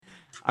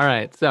All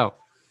right. So,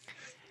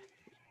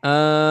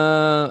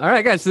 all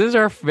right, guys. So this is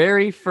our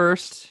very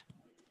first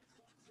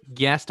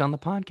guest on the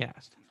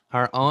podcast,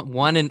 our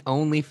one and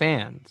only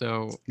fan.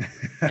 So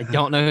I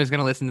don't know who's going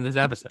to listen to this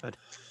episode.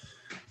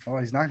 Oh,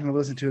 he's not going to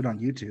listen to it on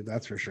YouTube.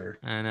 That's for sure.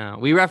 I know.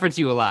 We reference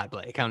you a lot,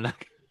 Blake. I'm not.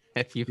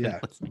 If you've been Yeah.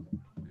 listening.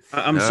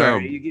 I'm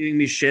sorry. Are you giving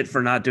me shit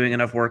for not doing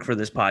enough work for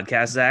this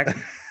podcast, Zach?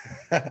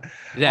 Zach,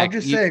 I'm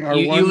just saying.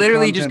 You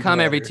literally just come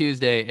every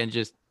Tuesday and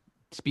just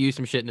spew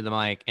some shit into the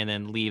mic and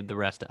then leave the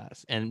rest to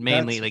us. And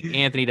mainly, like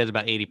Anthony does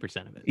about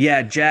 80% of it.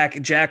 Yeah,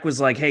 Jack was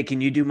like, "Hey, can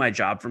you do my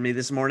job for me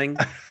this morning?"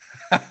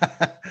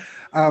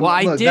 Well,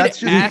 I did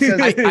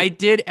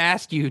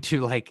ask you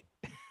to like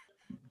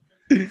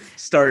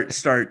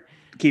start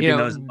keeping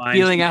those in mind.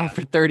 Feeling out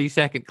for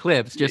 30-second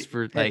clips just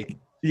for like.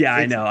 Yeah,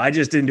 I know. I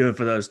just didn't do it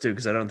for those two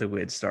because I don't think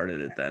we had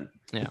started it then.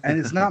 Yeah, and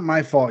it's not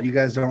my fault. You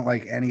guys don't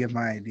like any of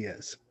my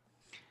ideas.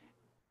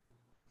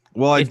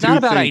 Well, it's not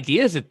about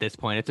ideas at this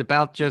point. It's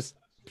about just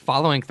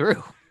following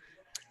through.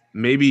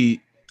 Maybe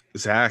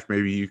Zach,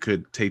 maybe you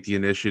could take the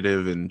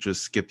initiative and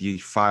just get the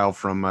file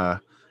from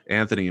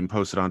Anthony and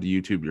post it onto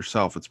YouTube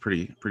yourself. It's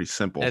pretty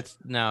simple.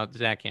 No,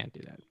 Zach can't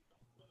do that.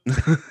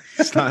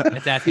 It's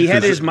not, he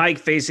had his mic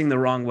facing the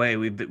wrong way.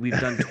 We've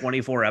done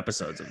 24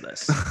 episodes of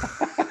this.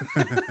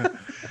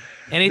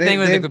 Anything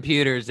with a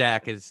computer,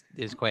 Zach, is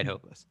quite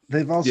hopeless.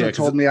 They've also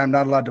told me I'm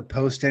not allowed to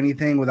post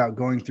anything without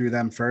going through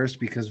them first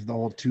because of the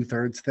whole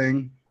 2/3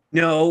 thing.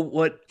 No,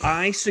 what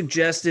I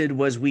suggested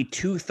was we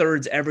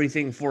 2/3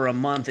 everything for a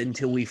month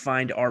until we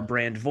find our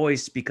brand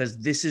voice, because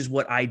this is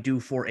what I do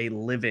for a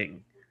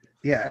living.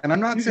 Yeah, and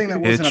I'm not saying that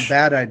wasn't a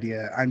bad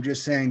idea. I'm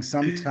just saying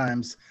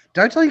sometimes.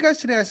 Did I tell you guys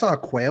today I saw a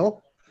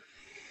quail?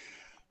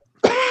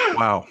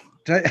 Wow.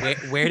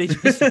 Where did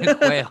you see a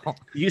quail?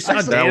 You saw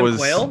a damn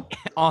quail?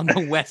 On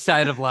the west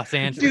side of Los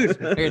Angeles.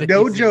 Dude,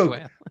 no joke.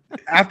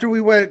 After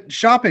we went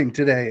shopping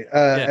today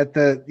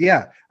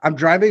I'm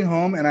driving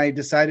home and I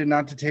decided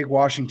not to take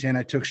Washington.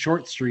 I took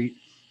Short Street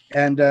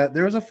and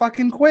there was a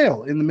fucking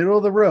quail in the middle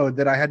of the road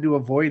that I had to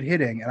avoid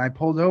hitting, and I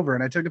pulled over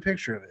and I took a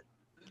picture of it.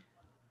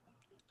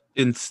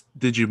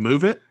 Did you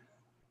move it?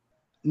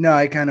 No,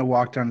 I kind of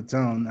walked on its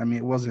own. I mean,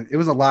 it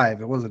was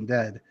alive. It wasn't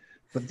dead.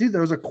 But dude,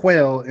 there was a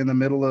quail in the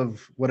middle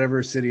of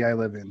whatever city I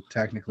live in,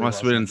 technically.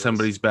 Must have been in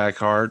somebody's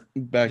backyard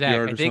Zach,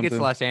 or I think something. it's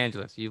Los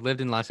Angeles. You lived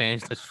in Los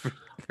Angeles for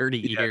 30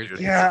 years.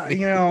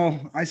 Yeah,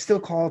 I still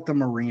call it the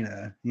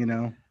marina,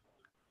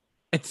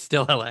 It's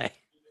still LA.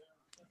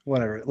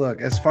 Whatever.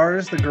 Look, as far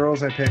as the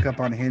girls I pick up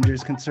on Hinge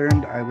is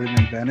concerned, I live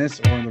in Venice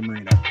or the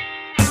marina.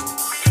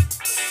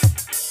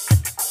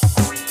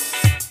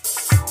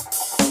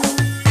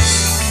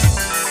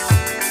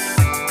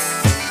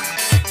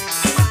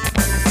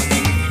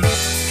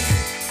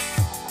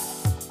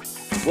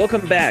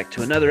 Welcome back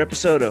to another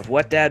episode of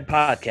What Dad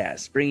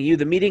Podcast, bringing you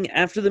the meeting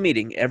after the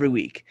meeting every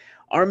week.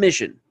 Our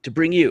mission, to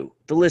bring you,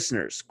 the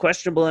listeners,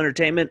 questionable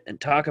entertainment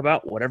and talk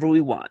about whatever we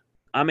want.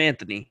 I'm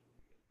Anthony.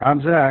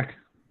 I'm Zach.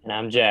 And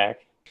I'm Jack.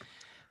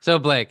 So,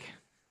 Blake.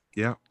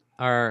 Yeah.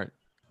 Our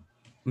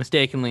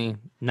mistakenly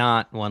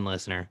not one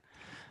listener.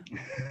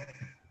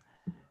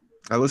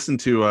 I listened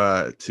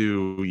to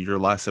your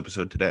last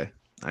episode today.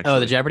 Actually. Oh,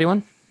 the Jeopardy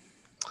one?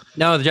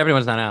 No, the Jeopardy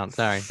one's not out.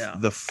 Sorry. Yeah.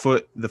 The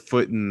foot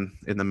in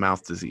the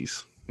mouth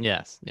disease.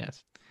 Yes.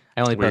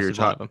 I only posted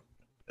one of them.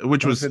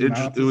 Which was it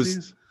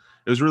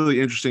was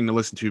really interesting to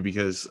listen to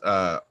because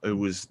it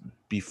was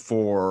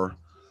before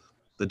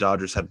the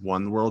Dodgers had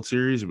won the World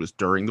Series. It was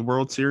during the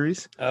World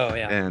Series. Oh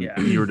yeah. And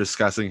you were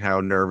discussing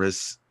how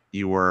nervous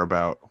you were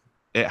about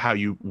it, how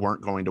you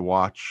weren't going to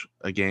watch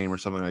a game or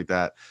something like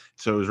that.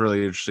 So it was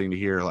really interesting to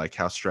hear like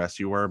how stressed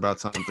you were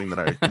about something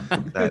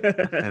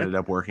that ended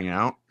up working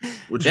out,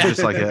 which is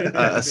just like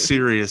a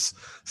serious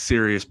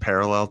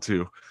parallel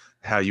to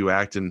how you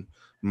act in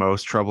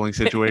most troubling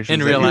situations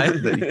in real life.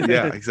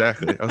 Yeah,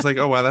 exactly. I was like,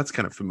 oh wow, that's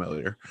kind of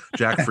familiar.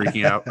 Jack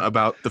freaking out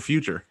about the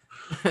future.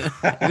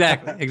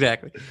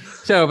 Exactly.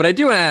 So, but I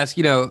do want to ask,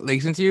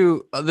 like since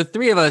the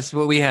three of us,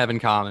 what we have in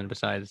common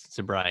besides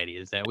sobriety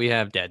is that we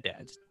have dead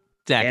dads.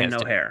 Zach and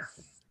has no hair.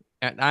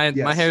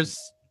 My hair's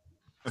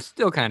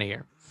still kind of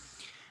here.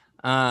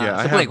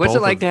 Yeah. So Blake, what's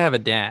it like to have a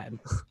dad?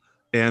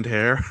 And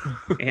hair.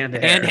 And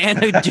hair.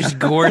 And a just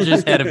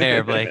gorgeous head of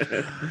hair, Blake.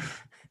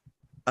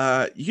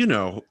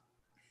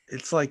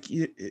 It's like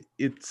it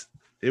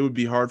would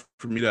be hard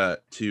for me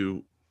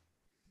to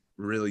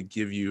really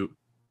give you,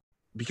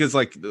 because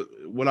like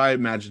what I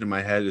imagined in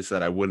my head is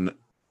that I wouldn't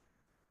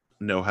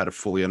know how to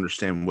fully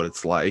understand what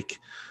it's like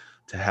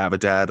to have a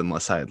dad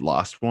unless I had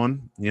lost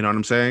one. You know what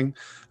I'm saying?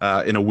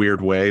 In a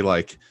weird way,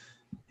 like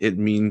it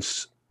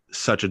means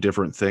such a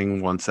different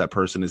thing once that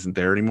person isn't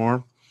there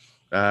anymore.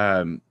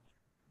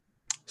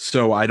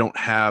 So I don't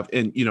have,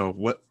 and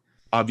what,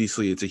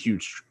 obviously it's a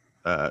huge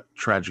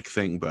tragic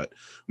thing, but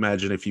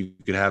imagine if you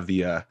could have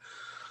the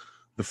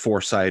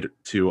foresight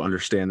to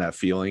understand that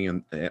feeling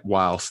and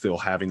while still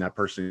having that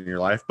person in your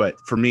life. But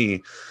for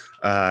me,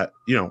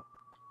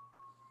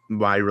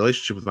 my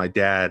relationship with my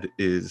dad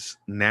is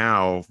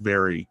now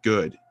very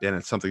good, and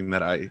it's something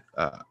that I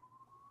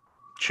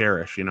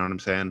cherish. You know what I'm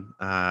saying?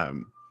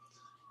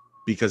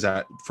 Because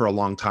for a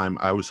long time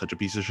I was such a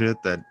piece of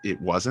shit that it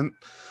wasn't.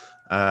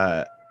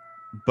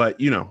 But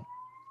you know,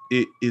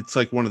 it's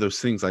like one of those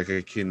things. Like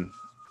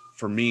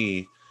for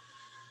me,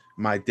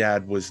 my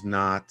dad was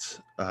not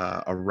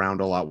around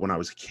a lot when I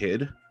was a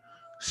kid,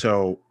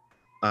 so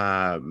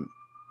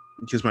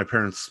because my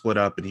parents split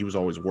up and he was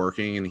always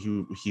working and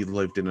he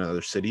lived in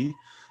another city.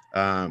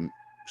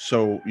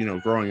 So you know,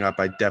 growing up,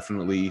 I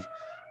definitely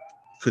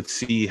could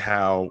see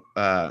how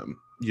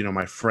you know,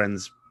 my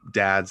friends'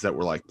 dads that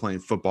were like playing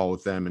football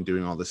with them and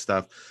doing all this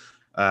stuff.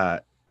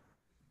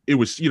 It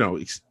was, you know,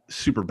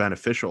 super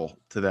beneficial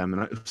to them,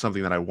 and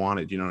something that I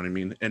wanted, you know what I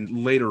mean?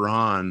 And later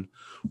on,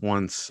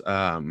 once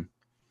I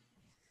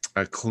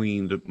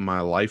cleaned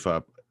my life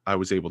up, I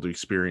was able to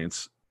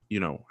experience, you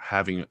know,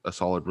 having a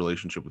solid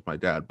relationship with my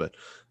dad. But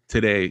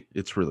today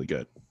it's really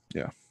good.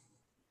 Yeah.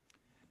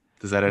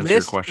 Does that answer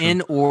your question?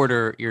 In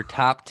order your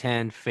top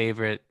 10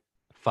 favorite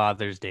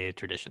Father's Day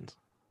traditions.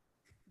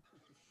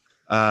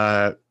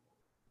 Start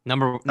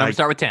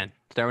with 10.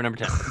 Start with number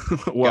 10.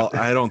 Well,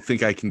 I don't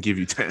think I can give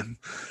you 10.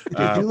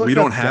 Did you look we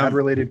don't up have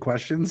dad-related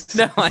questions?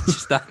 No, I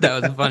just thought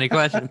that was a funny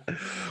question.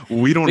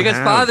 We don't because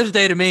have... Father's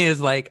Day to me is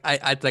like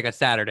it's like a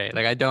Saturday.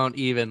 Like I don't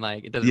even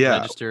like it doesn't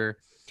register.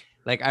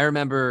 Like I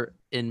remember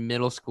in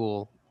middle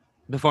school,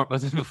 before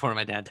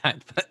my dad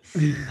died, but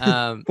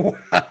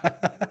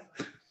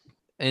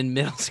in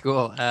middle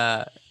school,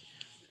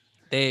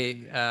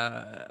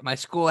 my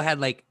school had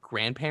like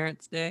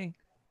Grandparents' Day,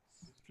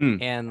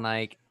 and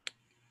like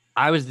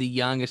I was the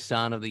youngest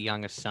son of the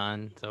youngest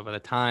son. So by the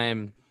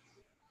time,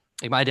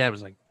 like my dad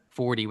was like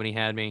 40 when he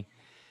had me,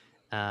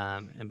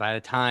 and by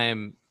the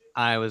time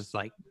I was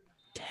like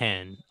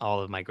 10,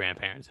 all of my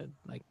grandparents had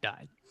like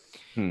died,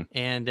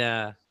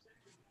 and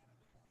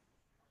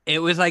it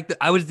was like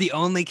I was the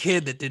only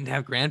kid that didn't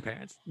have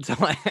grandparents. So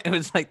like, it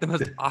was like the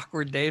most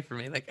awkward day for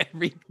me. Like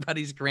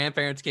everybody's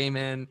grandparents came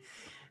in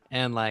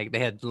and like they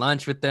had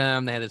lunch with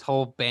them. They had this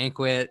whole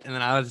banquet. And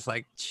then I was just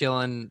like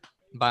chilling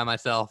by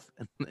myself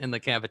in the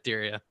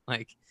cafeteria.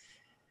 Like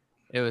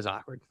it was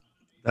awkward.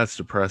 That's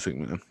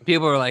depressing, man.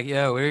 People were like,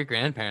 yo, where are your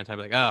grandparents? I'd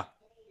be like, oh,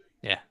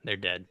 yeah, they're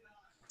dead.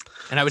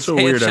 And I would So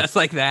say weird. it just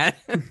like that,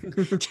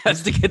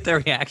 just to get the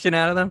reaction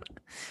out of them.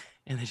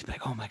 And they'd just be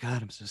like, oh my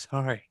God, I'm so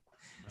sorry.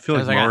 I feel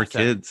like more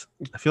kids.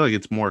 I feel like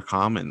it's more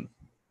common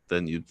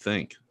than you'd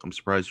think. I'm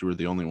surprised you were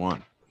the only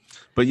one.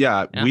 But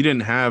yeah. We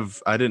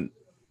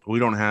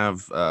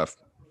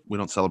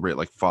don't celebrate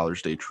like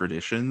Father's Day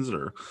traditions,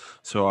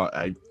 so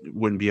I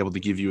wouldn't be able to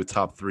give you a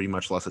top 3,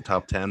 much less a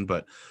top 10.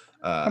 But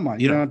come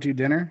on, you don't do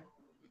dinner?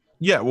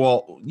 Yeah,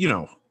 well, you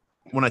know,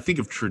 when I think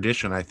of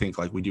tradition, I think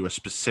like we do a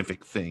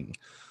specific thing.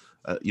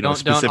 You know,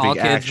 don't all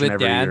kids action with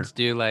every dads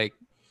year. do like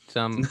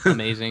some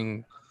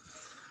amazing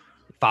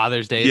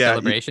Father's Day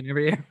celebration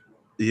every year?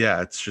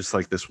 Yeah, it's just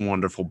like this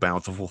wonderful,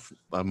 bountiful,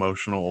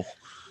 emotional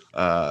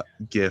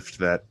gift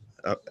that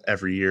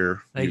every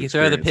year. Like you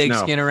throw the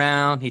pigskin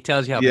around. He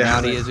tells you how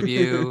proud he is of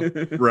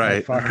you.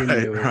 Right.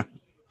 Right.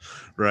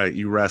 Right.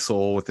 You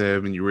wrestle with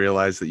him and you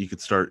realize that you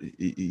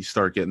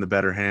start getting the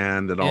better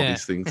hand and all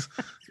these things.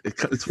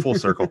 It's full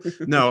circle.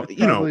 No,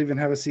 you know, even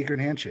have a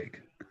secret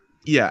handshake.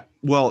 Yeah.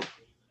 Well,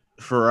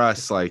 for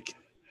us, like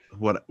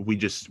we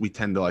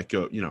tend to like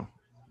go, you know,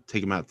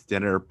 take him out to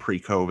dinner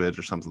pre-COVID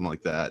or something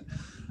like that.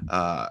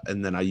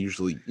 And then I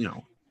usually, you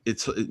know,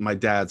 my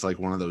dad's like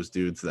one of those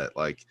dudes that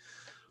like,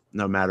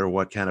 no matter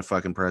what kind of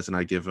fucking present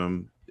I give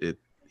him,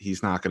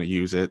 he's not going to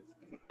use it.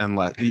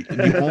 Unless you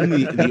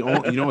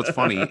know what's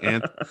funny,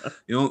 and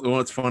you know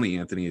what's funny,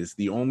 Anthony, is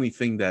the only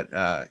thing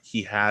that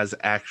he has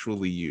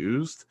actually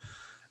used,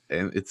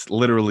 and it's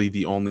literally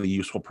the only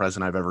useful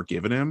present I've ever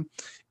given him,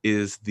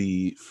 is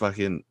the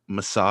fucking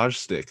massage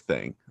stick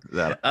thing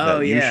that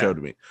you showed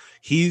me.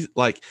 He's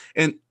like,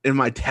 and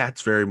my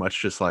dad's very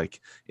much just like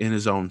in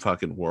his own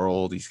fucking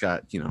world. He's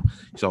got, you know,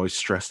 he's always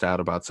stressed out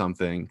about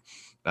something.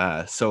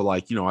 So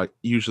like, you know, I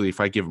usually if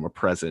I give him a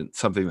present,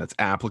 something that's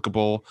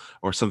applicable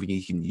or something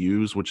he can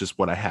use, which is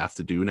what I have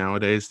to do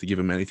nowadays to give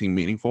him anything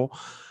meaningful,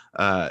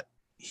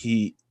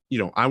 he, you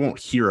know, I won't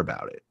hear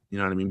about it. You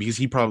know what I mean? Because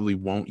he probably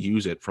won't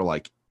use it for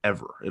like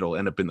ever. It'll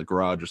end up in the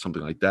garage or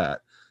something like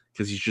that.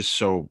 Because he's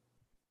just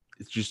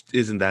it just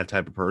isn't that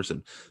type of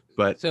person.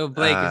 But so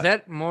Blake, is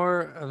that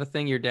more of a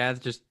thing? Your dad's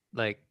just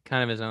like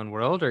kind of his own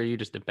world, or are you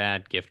just a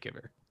bad gift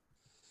giver?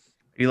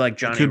 You like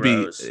Johnny could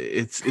Rose?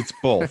 It's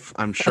both.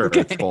 I'm sure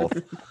it's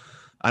both.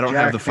 I don't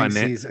Jack have the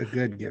financial. He's a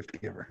good gift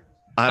giver.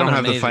 I don't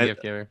have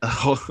gift giver.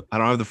 I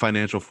don't have the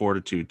financial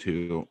fortitude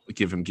to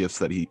give him gifts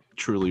that he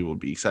truly will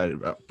be excited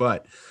about.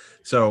 But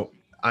so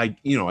I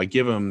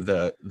give him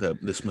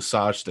this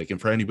massage stick,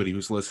 and for anybody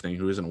who's listening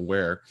who isn't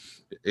aware,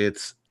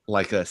 it's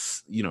like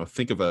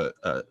think of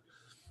a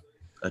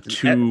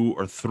 2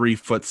 or 3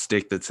 foot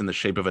stick that's in the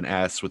shape of an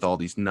S with all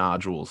these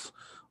nodules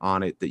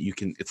on it that you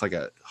can, it's like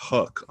a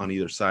hook on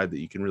either side that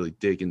you can really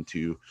dig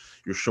into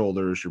your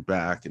shoulders, your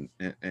back, and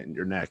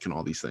your neck and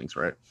all these things,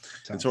 right?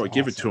 And so I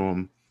give it to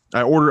him,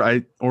 I ordered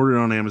it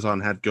on Amazon,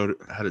 had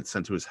it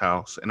sent to his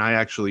house, and I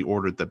actually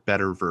ordered the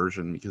better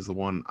version because the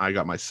one I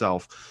got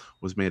myself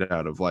was made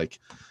out of like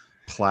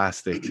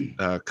plastic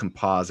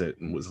composite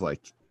and was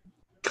like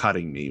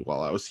cutting me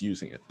while I was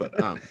using it. But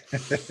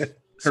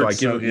so I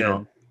give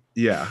him,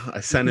 I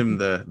send him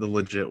the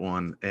legit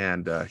one,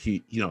 and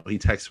he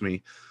texts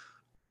me.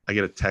 I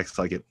get a text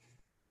like at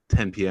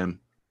 10 p.m.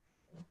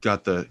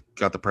 Got the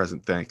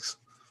present, thanks.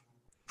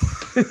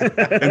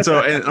 and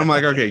I'm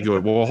like, okay,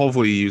 good. Well,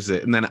 hopefully he use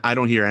it. And then I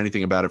don't hear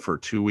anything about it for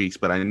 2 weeks,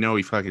 but I know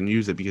he fucking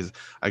used it because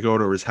I go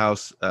to his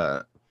house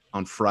on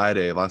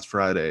last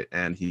Friday,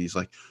 and he's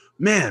like,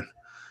 man,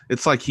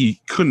 it's like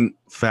he couldn't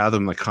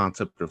fathom the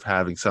concept of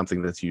having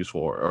something that's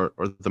useful or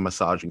the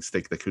massaging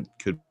stick that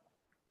could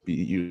be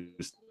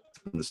used.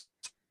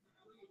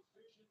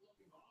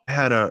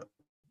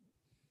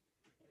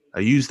 I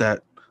used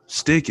that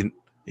stick and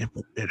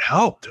it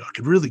helped. I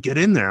could really get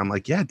in there. I'm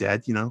like, yeah,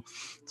 Dad,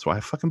 that's why I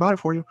fucking bought it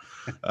for you.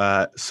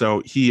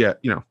 So he,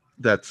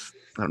 that's,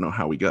 I don't know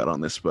how we got on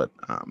this, but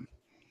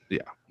yeah.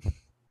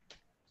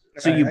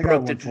 So you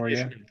broke the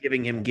tradition of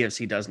giving him gifts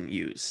he doesn't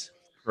use.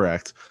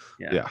 Correct.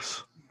 Yeah.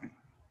 Yes.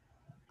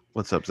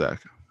 What's up,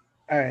 Zach?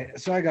 All right.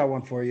 So I got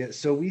one for you.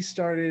 So we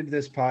started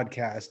this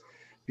podcast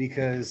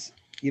because,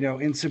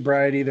 in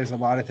sobriety, there's a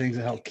lot of things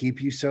that help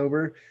keep you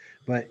sober,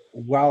 but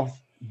while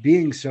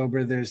being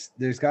sober, there's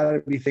got to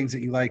be things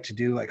that you like to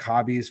do, like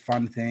hobbies,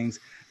 fun things.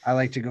 I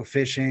like to go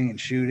fishing and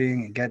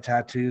shooting and get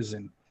tattoos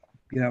and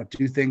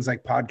do things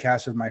like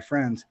podcasts with my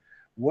friends.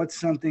 What's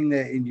something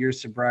that in your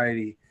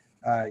sobriety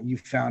you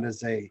found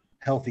as a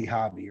healthy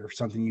hobby or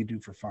something you do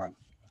for fun?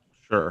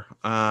 Sure.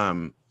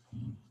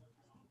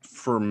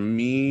 For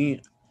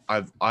me,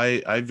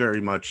 I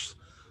very much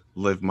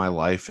live my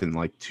life in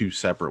like two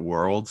separate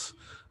worlds.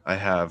 I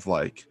have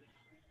like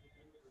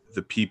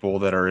the people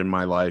that are in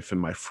my life and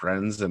my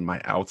friends and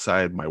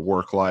my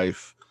work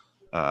life,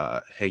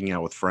 hanging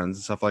out with friends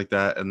and stuff like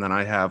that. And then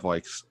I have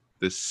like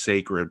this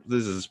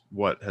is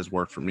what has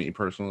worked for me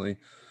personally,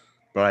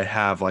 but I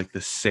have like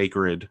this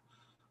sacred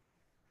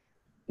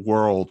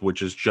world,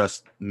 which is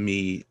just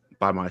me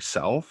by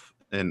myself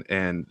and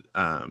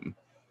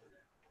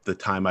the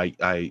time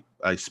I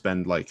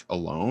spend like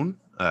alone,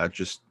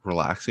 just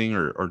relaxing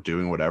or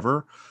doing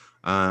whatever.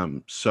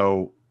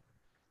 So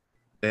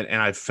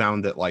and I've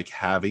found that like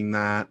having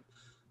that,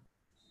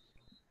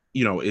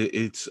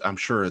 it's I'm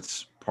sure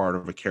it's part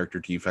of a character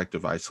defect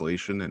of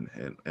isolation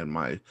and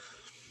my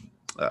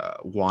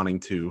wanting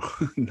to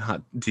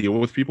not deal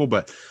with people,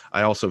 but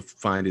I also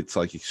find it's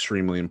like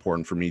extremely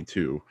important for me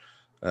to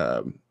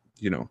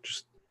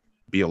just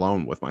be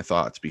alone with my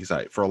thoughts, because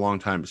for a long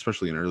time,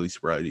 especially in early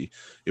sobriety,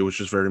 it was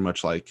just very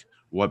much like,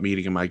 what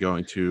meeting am I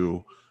going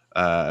to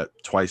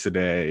twice a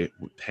day,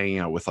 hanging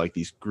out with like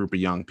these group of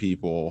young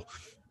people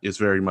is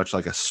very much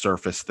like a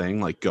surface thing,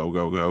 like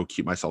go,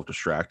 keep myself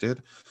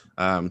distracted.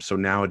 So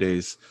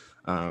nowadays,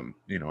 I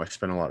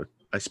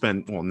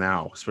spend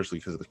now, especially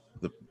because of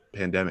the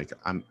pandemic,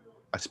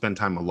 I spend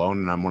time alone,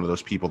 and I'm one of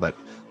those people that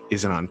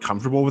isn't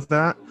uncomfortable with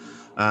that.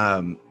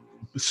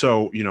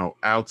 So,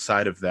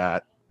 outside of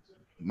that,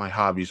 my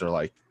hobbies are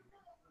like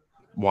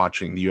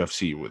watching the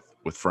UFC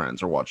with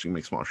friends or watching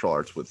mixed martial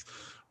arts with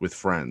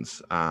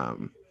friends.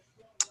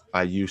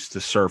 I used to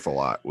surf a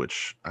lot,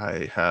 which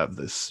I have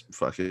this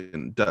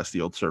fucking dusty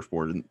old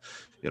surfboard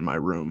in my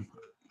room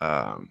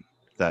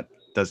that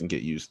doesn't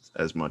get used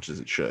as much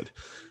as it should.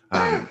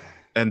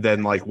 And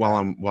then like while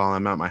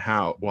I'm at my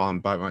house, while I'm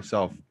by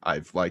myself, I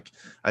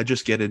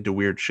just get into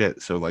weird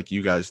shit. So like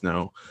you guys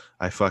know,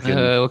 I fucking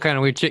what kind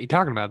of weird shit you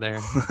talking about there?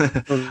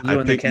 You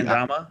and the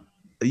kendama?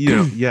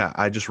 Yeah,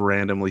 I just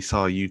randomly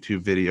saw a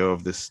YouTube video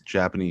of this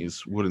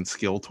Japanese wooden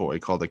skill toy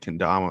called a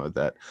kendama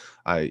that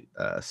I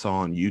saw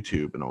on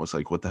YouTube, and I was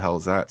like, what the hell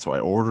is that? So I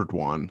ordered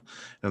one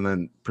and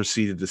then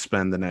proceeded to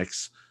spend the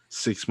next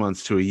 6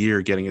 months to a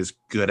year getting as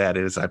good at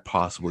it as I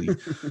possibly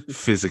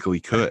physically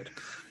could.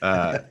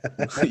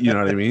 You know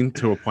what I mean?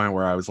 To a point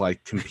where I was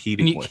like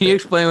competing with it. Can you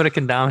explain what a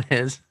kendama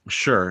is?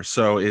 Sure.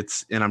 So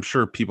and I'm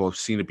sure people have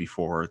seen it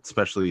before,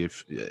 especially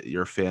if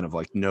you're a fan of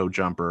like No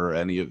Jumper or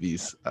any of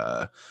these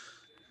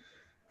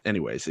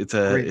anyways, it's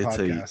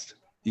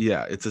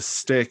a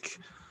stick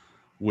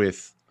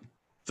with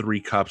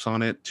 3 cups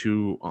on it,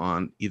 2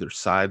 on either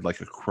side, like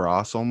a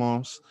cross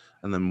almost,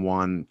 and then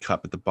 1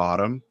 cup at the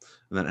bottom,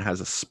 and then it has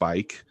a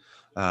spike,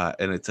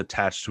 and it's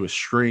attached to a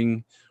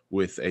string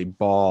with a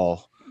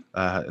ball,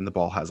 and the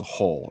ball has a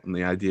hole, and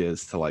the idea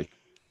is to like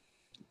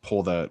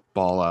pull the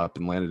ball up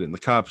and land it in the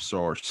cups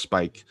or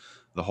spike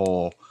the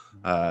hole,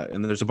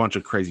 and there's a bunch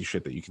of crazy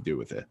shit that you can do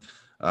with it.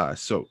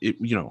 So it,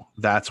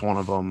 that's one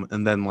of them.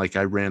 And then like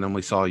I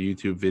randomly saw a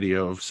YouTube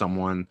video of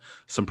some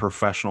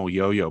professional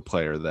yo-yo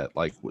player that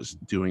like was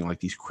doing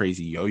like these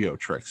crazy yo-yo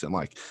tricks. And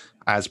like,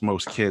 as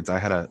most kids, I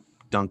had a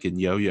Duncan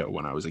yo-yo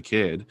when I was a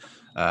kid,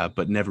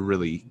 but never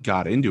really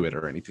got into it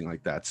or anything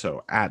like that.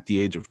 So at the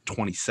age of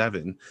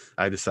 27,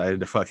 I decided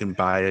to fucking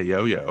buy a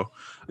yo-yo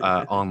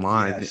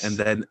online. Yes. And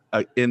then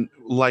in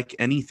like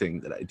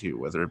anything that I do,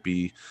 whether it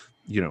be,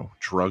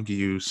 drug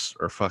use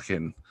or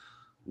fucking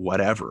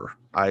whatever.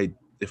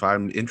 If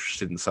I'm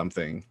interested in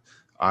something,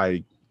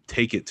 I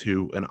take it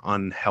to an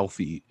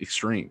unhealthy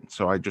extreme.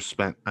 So I just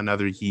spent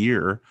another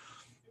year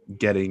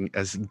getting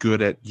as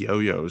good at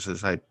yo-yos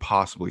as I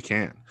possibly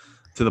can,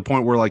 to the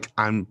point where like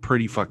I'm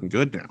pretty fucking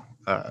good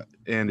now.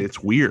 And it's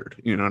weird,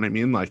 you know what I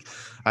mean? Like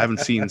I haven't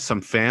seen some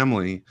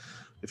family.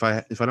 If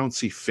I don't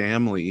see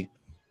family,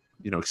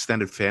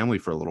 extended family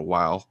for a little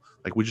while,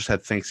 like we just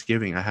had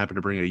Thanksgiving. I happened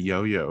to bring a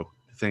yo-yo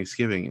to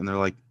Thanksgiving, and they're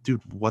like,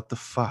 dude, what the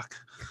fuck?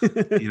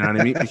 You know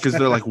what I mean? Because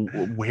they're like,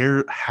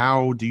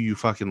 how do you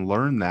fucking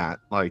learn that?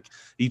 Like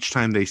each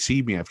time they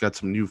see me, I've got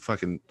some new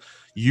fucking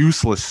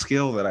useless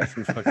skill that I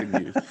can fucking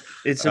use.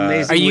 It's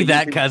amazing. Are you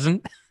that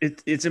cousin?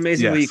 It's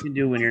amazing what you can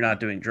do when you're not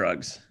doing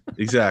drugs.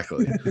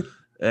 Exactly.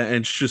 And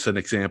it's just an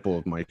example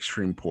of my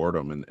extreme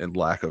boredom and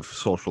lack of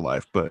social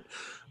life. But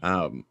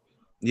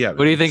yeah. What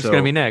do you think is going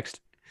to be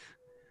next?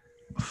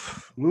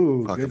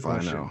 Ooh, fuck good if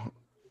question.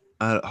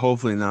 I know.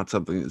 Hopefully not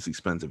something as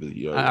expensive as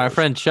yo. Our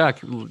friend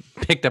Chuck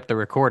picked up the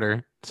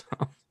recorder. So.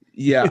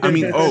 Yeah, I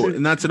mean,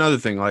 and that's another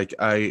thing. Like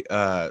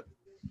I'm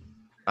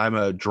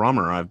a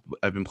drummer.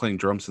 I've been playing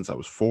drums since I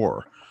was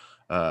 4,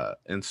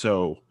 and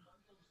so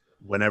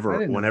whenever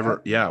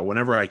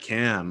I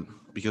can,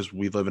 because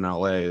we live in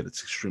LA,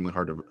 it's extremely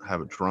hard to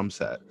have a drum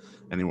set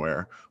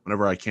anywhere.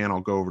 Whenever I can,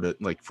 I'll go over to,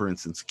 like, for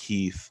instance,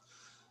 Keith.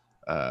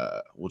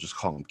 We'll just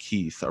call him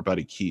Keith. Our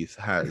buddy Keith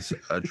has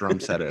a drum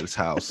set at his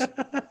house,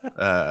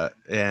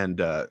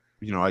 and I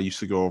used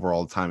to go over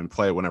all the time and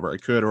play it whenever I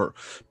could. Or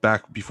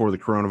back before the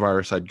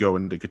coronavirus, I'd go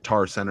into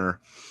Guitar Center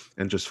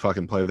and just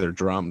fucking play their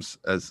drums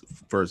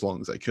for as long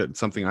as I could.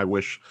 Something I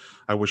wish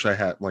I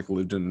had, like,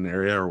 lived in an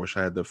area, or wish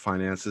I had the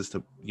finances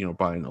to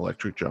buy an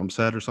electric drum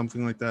set or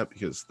something like that,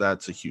 because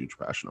that's a huge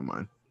passion of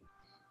mine.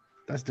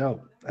 That's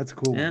dope. That's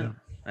cool. Yeah,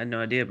 I had no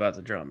idea about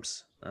the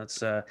drums.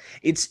 That's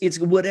it's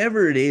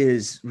whatever it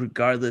is,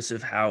 regardless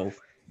of how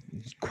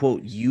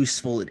quote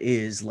useful it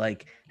is.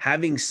 Like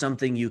having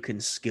something you can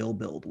skill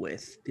build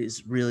with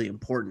is really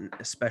important,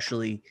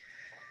 especially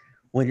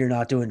when you're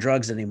not doing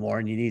drugs anymore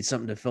and you need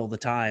something to fill the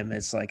time.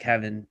 It's like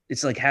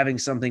having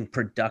something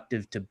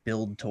productive to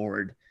build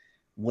toward,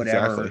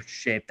 whatever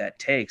shape that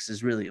takes,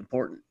 is really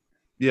important.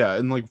 Yeah,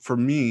 and like for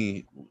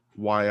me,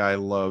 why I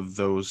love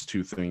those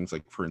two things,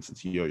 like for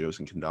instance yo-yos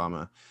and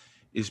kendama,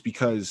 is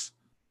because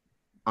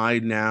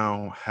I've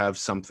now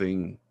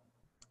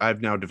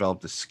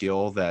developed a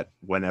skill that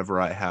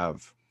whenever I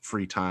have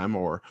free time,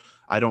 or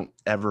I don't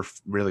ever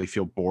really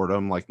feel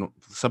boredom. Like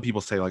some people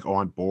say, like, oh,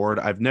 I'm bored.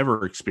 I've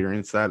never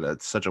experienced that.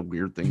 That's such a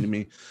weird thing to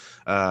me.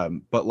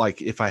 But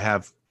like if I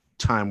have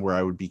time where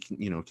I would be,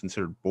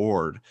 considered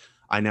bored,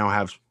 I now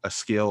have a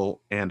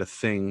skill and a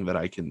thing that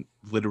I can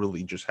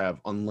literally just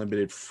have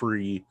unlimited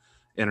free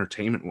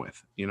entertainment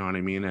with. You know what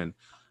I mean? And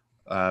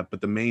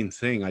but the main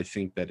thing I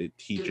think that it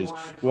teaches,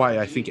 why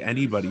I think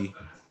anybody.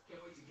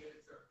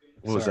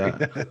 What was that?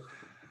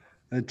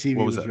 The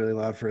TV was really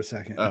loud for a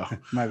second. Oh,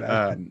 my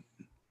bad.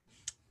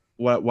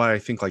 Why I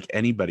think like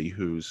anybody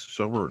who's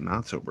sober or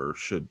not sober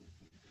should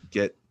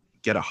get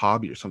a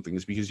hobby or something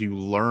is because you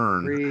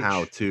learn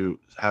how to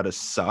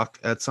suck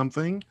at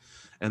something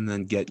and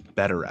then get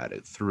better at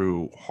it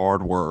through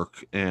hard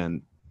work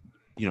and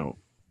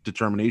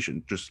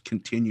determination, just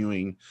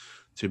continuing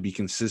to be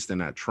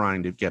consistent at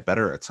trying to get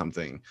better at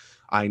something.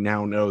 I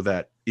now know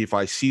that if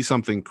I see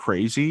something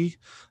crazy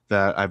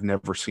that I've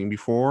never seen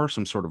before,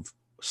 some sort of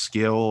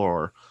skill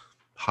or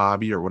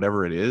hobby or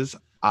whatever it is,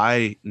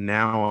 I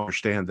now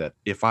understand that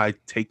if I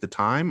take the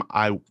time,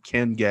 I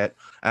can get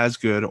as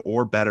good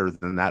or better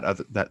than than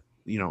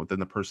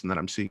the person that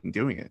I'm seeing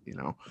doing it,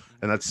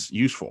 and that's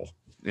useful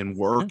in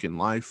work, in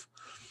life,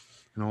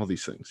 and all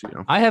these things,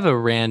 I have a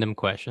random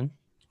question.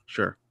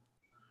 Sure.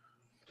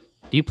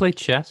 Do you play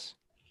chess?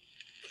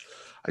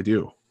 I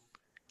do.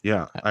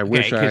 Yeah. I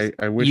wish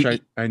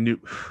I knew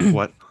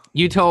what.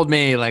 You told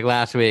me like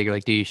last week,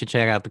 like, dude, you should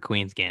check out the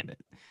Queen's Gambit.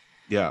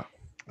 Yeah.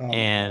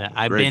 And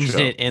I binged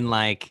it in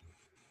like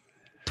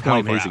 24 How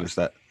amazing hours. Is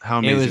that? How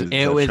amazing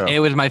it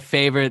was my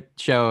favorite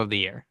show of the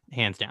year,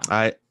 hands down.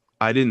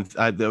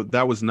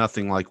 That was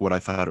nothing like what I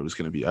thought it was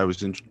going to be. I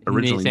was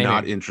originally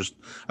not interested.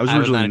 I was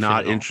originally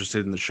not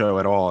interested in the show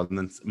at all. And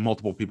then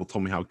multiple people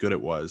told me how good it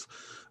was.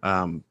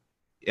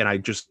 And I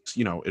just,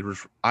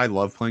 I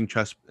love playing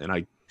chess,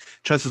 and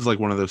chess is like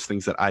one of those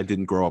things that I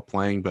didn't grow up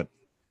playing, but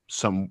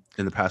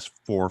in the past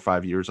 4 or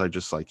 5 years, I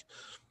just like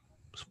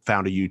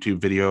found a YouTube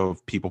video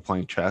of people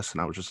playing chess,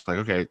 and I was just like,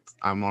 okay,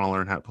 I'm going to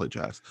learn how to play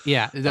chess.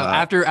 Yeah.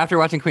 After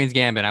watching Queen's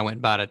Gambit, I went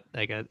and bought a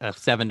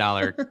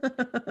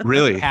 $7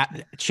 really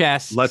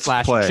chess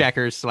 /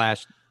 checkers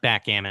 /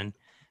 backgammon.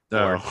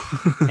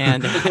 Oh.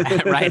 And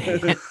right.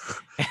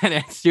 And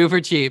it's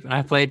super cheap. And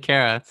I played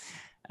Kara.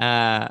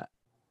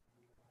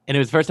 And it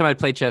was the first time I'd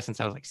played chess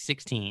since I was like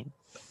 16.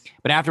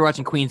 But after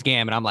watching Queen's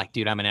Gambit, I'm like,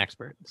 dude, I'm an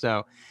expert.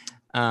 So,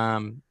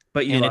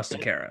 but you lost to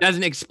Kara.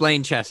 Doesn't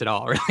explain chess at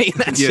all, really.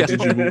 Yeah.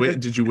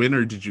 Did you win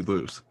or did you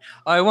lose?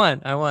 I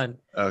won.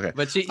 Okay.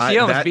 But she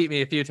almost beat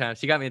me a few times.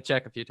 She got me a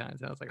check a few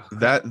times. And I was like, oh,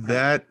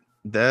 that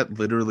that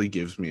literally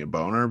gives me a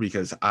boner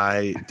because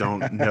I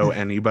don't know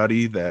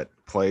anybody that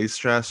plays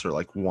chess or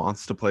like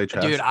wants to play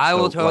chess. Dude, I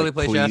will totally like,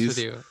 play chess with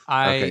you.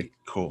 Okay,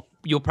 cool.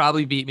 You'll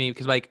probably beat me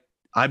because like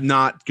I'm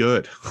not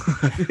good.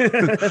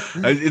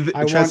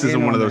 Chess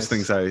isn't one of those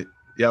things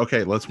yeah,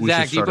 okay, we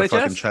Zach, should start a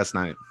fucking chess? chess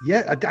night.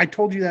 Yeah, I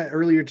told you that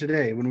earlier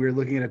today when we were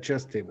looking at a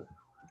chess table.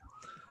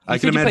 I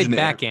can imagine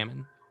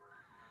backgammon.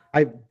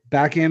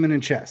 Backgammon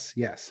and chess,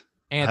 yes.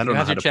 Anthony,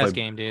 how's your chess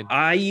game, dude?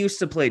 I used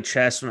to play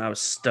chess when I was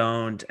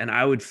stoned, and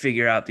I would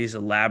figure out these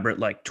elaborate,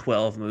 like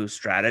 12-move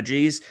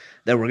strategies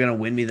that were gonna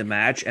win me the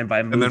match. And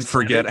then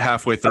forget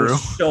halfway through. I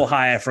was so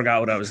high, I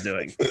forgot what I was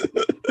doing.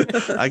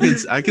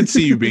 I can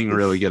see you being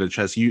really good at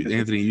chess.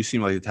 Anthony, you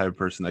seem like the type of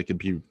person that could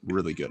be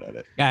really good at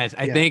it. Guys,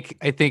 I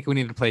think we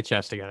need to play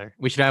chess together.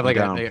 We should have like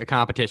a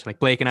competition, like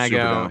Blake and I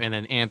go, and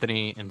then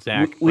Anthony and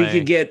Zach. We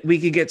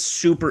could get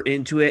super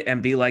into it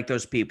and be like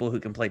those people who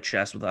can play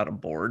chess without a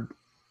board.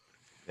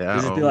 Yeah,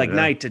 just be like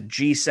knight to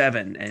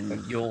G7,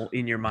 and you'll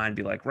in your mind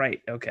be like,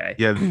 right, okay.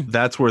 Yeah,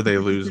 that's where they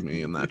lose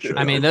me in that show.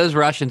 I mean, those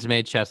Russians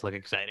made chess look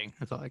exciting.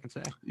 That's all I can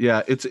say.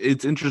 Yeah, it's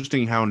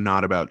interesting how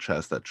not about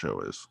chess that show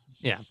is.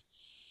 Yeah.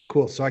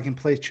 Cool. So I can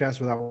play chess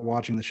without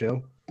watching the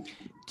show.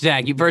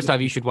 Zach, first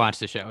off, you should watch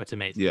the show. It's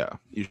amazing. Yeah,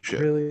 you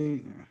should.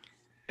 Really,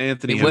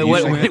 Anthony,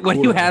 what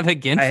do you have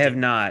against? I have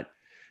not.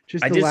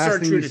 Just I did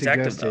start True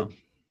Detective though.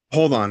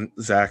 Hold on,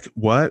 Zach.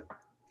 What?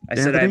 I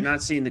said I have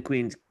not seen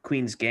the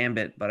Queen's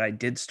Gambit, but I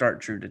did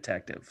start True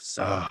Detective.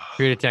 So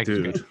True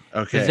Detective, dude.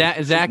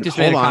 Okay. Zach just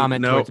made a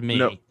comment towards me.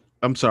 No,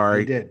 I'm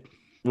sorry. He did.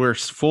 We're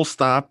full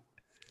stop.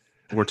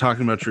 We're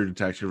talking about True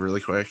Detective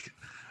really quick.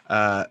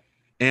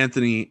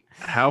 Anthony,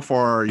 how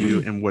far are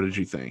you, and what did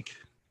you think?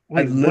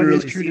 I've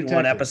literally seen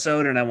one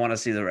episode, and I want to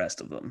see the rest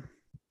of them.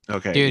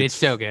 Okay, dude, it's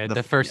so good.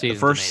 The first season.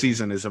 The first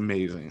season is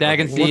amazing.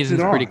 Second season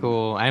is pretty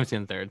cool. I haven't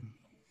seen the third.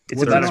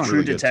 It's about a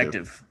true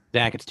detective.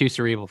 Zach, it's too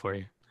cerebral for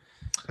you.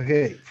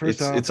 Okay,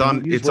 first off, it's on.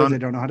 I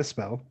don't know how to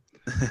spell.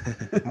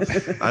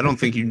 I don't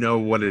think you know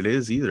what it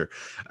is either.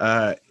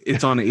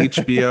 It's on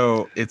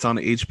HBO. It's on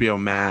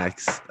HBO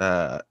Max,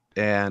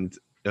 and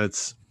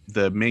it's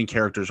the main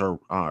characters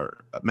are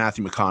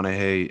Matthew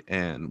McConaughey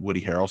and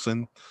Woody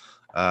Harrelson,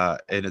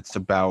 and it's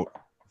about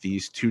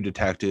these two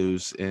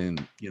detectives in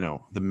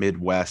the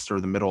Midwest or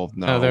the middle of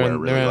nowhere.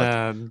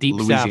 They're in deep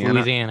South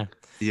Louisiana.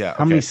 Yeah.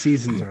 How many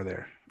seasons are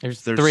there?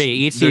 There's 3.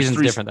 Each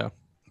season's different though.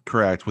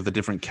 Correct, with a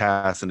different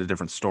cast and a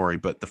different story.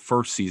 But the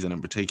first season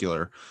in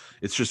particular,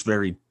 it's just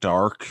very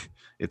dark.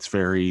 It's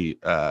very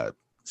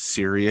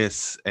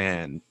serious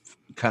and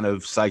kind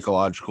of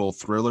psychological,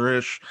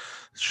 thriller-ish.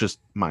 It's just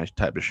my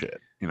type of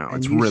shit.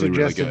 It's really,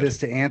 really good. This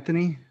to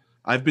Anthony?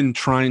 I've been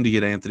trying to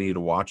get Anthony to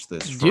watch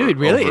this. Dude,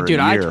 really?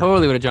 Dude, I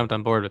totally would have jumped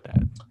on board with that.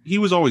 He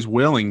was always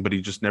willing, but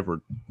he just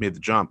never made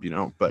the jump,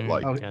 But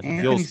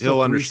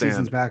he'll understand.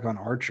 Seasons back on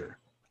Archer.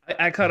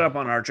 I caught up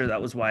on Archer.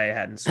 That was why I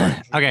hadn't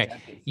started. Okay,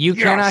 you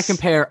cannot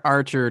compare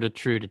Archer to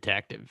True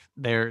Detective.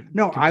 They're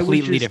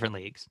completely different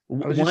leagues.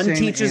 One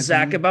teaches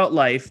Zach about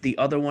life. The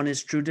other one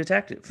is True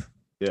Detective.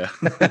 Yeah,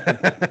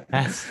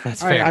 that's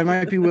fair. I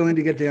might be willing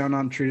to get down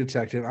on True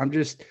Detective. I'm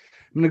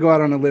going to go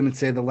out on a limb and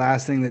say the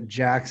last thing that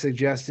Jack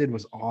suggested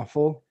was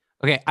awful.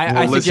 Okay,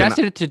 I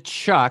suggested it to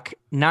Chuck,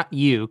 not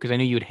you, because I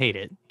knew you would hate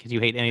it because you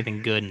hate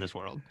anything good in this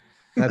world.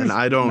 And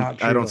I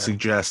don't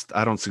suggest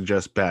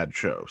bad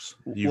shows.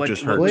 You've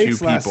just heard Blake's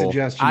two last people.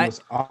 Suggestion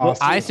was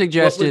awesome. I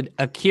suggested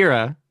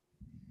Akira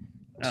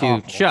to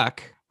awful.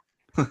 Chuck.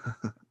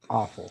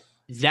 Awful.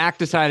 Zach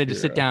decided to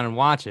sit down and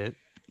watch it,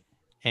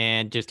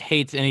 and just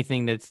hates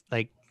anything that's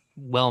like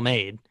well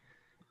made.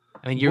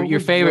 I mean, your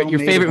favorite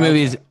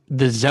movie is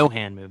the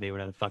Zohan movie,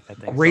 whatever the fuck that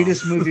thing.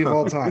 Greatest movie of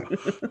all time.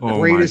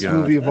 Greatest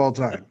movie of all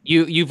time.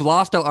 You've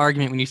lost all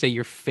argument when you say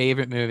your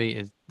favorite movie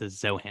is the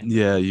Zohan.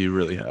 Yeah, you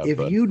really have.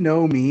 If you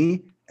know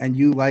me and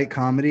you like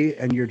comedy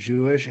and you're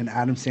Jewish and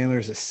Adam Sandler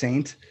is a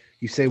saint,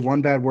 you say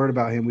one bad word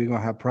about him, we're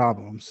gonna have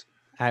problems.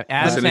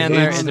 Adam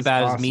Sandler is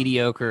about as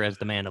mediocre as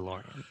The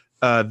Mandalorian.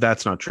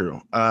 That's not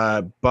true.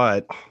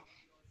 But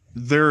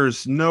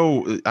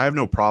I have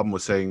no problem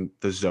with saying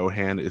the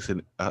Zohan is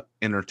an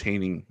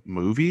entertaining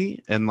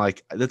movie, and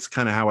like that's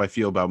kind of how I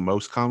feel about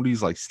most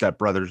comedies. Like Step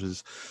Brothers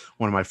is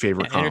one of my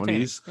favorite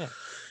comedies. Yeah.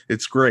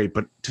 It's great,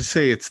 but to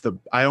say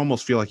I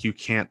almost feel like you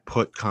can't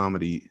put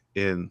comedy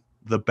in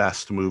the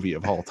best movie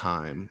of all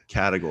time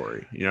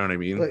category. You know what I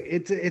mean? Look,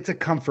 it's a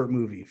comfort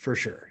movie for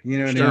sure. You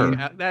know what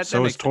I mean?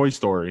 So is Toy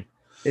Story.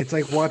 It's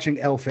like watching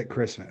Elf at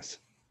Christmas.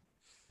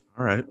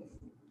 All right.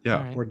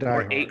 Yeah. Right.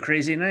 Or 8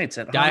 Crazy Nights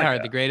at Die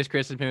Hard, the greatest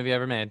Christmas movie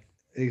ever made.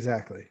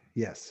 Exactly.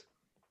 Yes.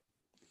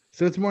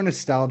 So it's more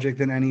nostalgic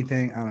than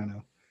anything. I don't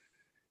know.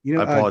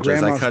 I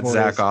apologize. I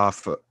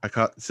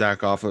cut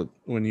Zach off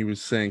when he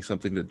was saying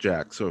something to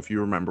Jack. So if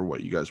you remember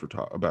what you guys were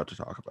about to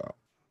talk about,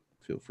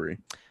 feel free.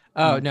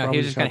 Oh, no. He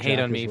was just going to hate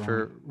on me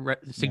for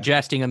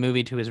suggesting a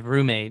movie to his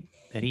roommate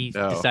that he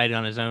decided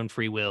on his own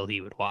free will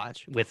he would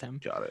watch with him.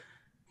 Got it.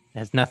 It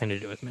has nothing to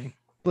do with me.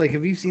 Blake,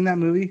 have you seen that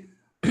movie?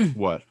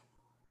 What?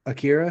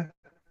 Akira?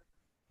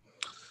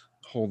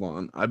 Hold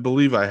on. I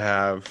believe I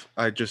have.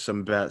 I just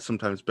am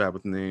sometimes bad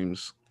with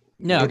names.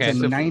 No, It's okay. a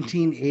So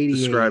 1988.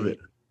 Describe it.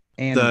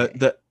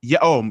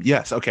 Anime.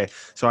 Yes. Okay.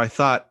 So I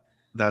thought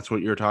that's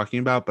what you were talking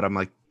about, but I'm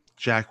like,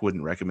 Jack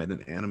wouldn't recommend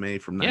an anime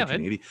from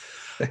 1980.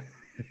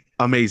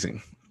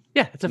 Amazing.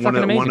 yeah, it's a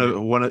fucking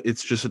amazing. One of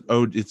it's just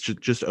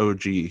just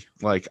OG.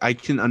 Like I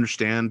can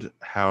understand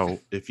how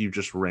if you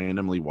just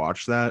randomly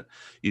watch that,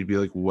 you'd be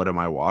like, "What am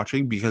I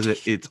watching?" Because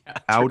it's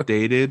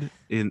outdated.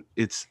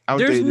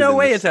 There's no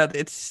way it's out.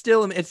 It's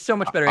so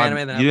much better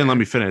anime than you didn't let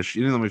me finish.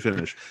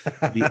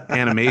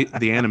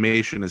 The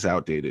animation is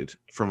outdated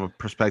from a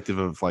perspective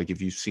of like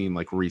if you've seen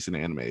like recent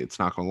anime, it's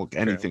not going to look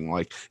anything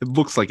like it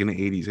looks like an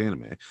 80s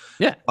anime.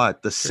 Yeah,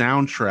 but the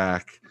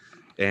soundtrack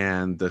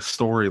and the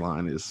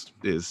storyline is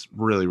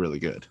really, really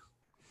good.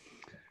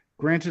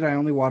 Granted, I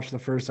only watched the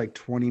first like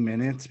 20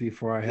 minutes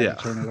before I had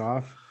to turn it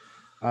off.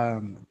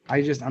 I'm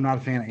not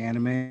a fan of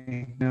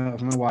anime. You know,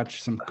 if I'm gonna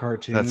watch some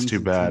cartoons, that's too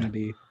bad. It's gonna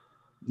be,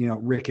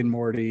 Rick and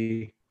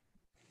Morty,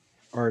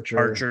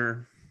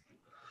 Archer.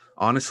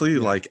 Honestly,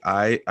 like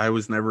I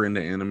was never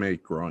into anime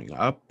growing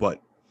up, but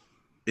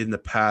in the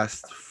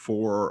past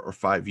 4 or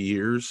 5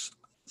 years,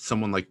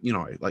 someone like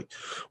I like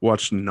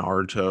watched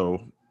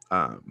Naruto,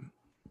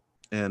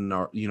 and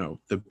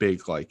the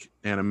big like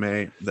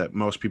anime that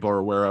most people are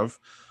aware of,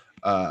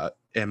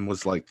 and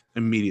was like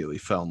immediately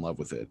fell in love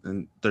with it.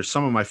 And there's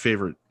some of my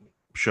favorite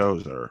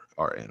shows are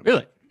anime.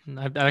 Really,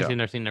 I've actually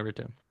never seen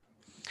Naruto.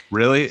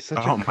 Really?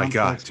 Oh my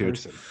god, dude,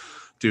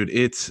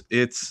 it's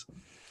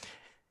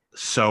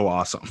so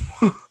awesome.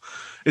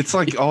 It's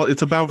like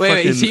it's about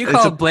wait, so you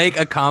call Blake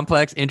a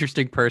complex,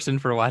 interesting person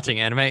for watching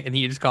anime, and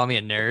you just call me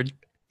a nerd?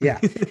 Yeah.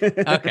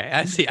 Okay,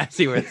 I see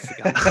where this is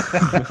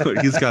going.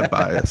 He's got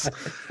bias.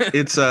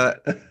 It's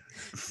and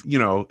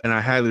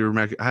I highly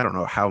recommend. I don't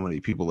know how many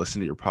people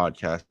listen to your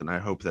podcast, and I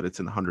hope that it's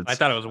in the hundreds. I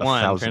thought it was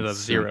one. Turns out it's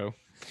 0.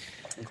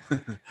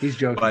 He's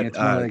joking. But, it's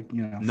more like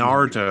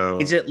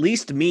Naruto. It's at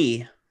least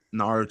me.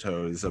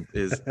 Naruto is what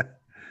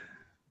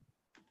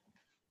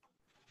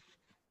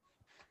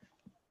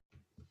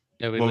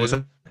was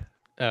it?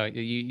 Oh,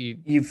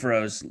 you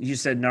froze. You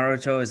said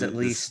Naruto is at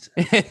least.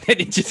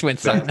 It just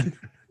went silent.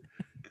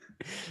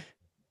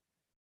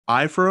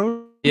 I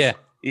froze? Yeah.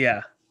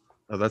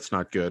 Oh, that's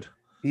not good.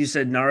 You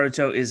said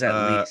Naruto is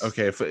at least.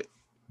 Okay,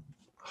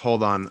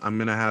 hold on. I'm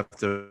going to have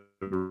to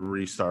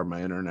restart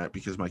my internet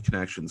because my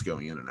connection's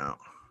going in and out.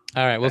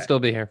 All right, we'll still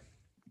be here.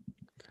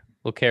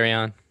 We'll carry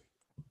on.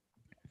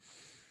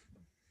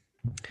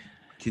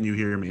 Can you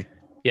hear me?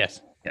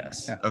 Yes. Yeah.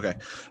 Okay.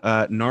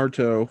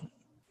 Naruto,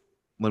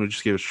 let me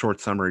just give a short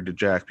summary to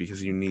Jack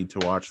because you need to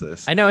watch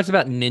this. I know it's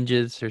about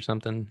ninjas or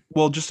something.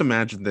 Well, just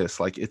imagine this.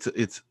 Like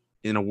it's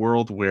in a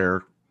world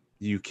where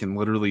you can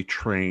literally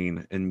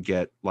train and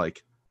get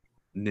like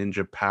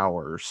ninja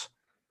powers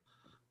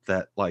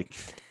that like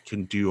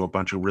can do a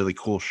bunch of really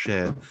cool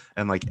shit.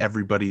 And like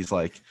everybody's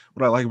like,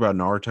 what I like about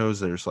Naruto is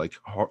there's like,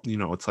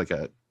 it's like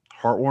a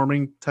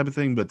heartwarming type of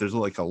thing, but there's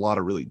like a lot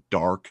of really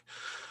dark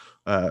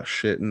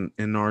shit in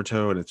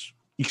Naruto, and it's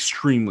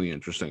extremely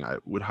interesting. I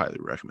would highly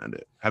recommend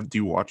it. Do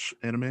you watch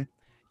anime?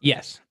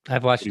 Yes,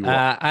 I've watched.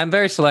 I'm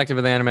very selective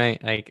with anime.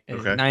 Like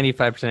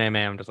 95% anime,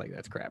 I'm just like,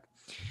 that's crap.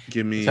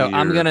 Give me. So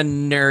I'm gonna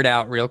nerd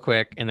out real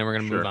quick, and then we're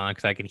gonna move on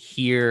because I can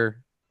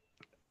hear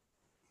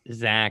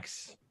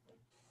Zach's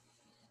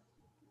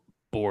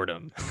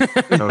boredom.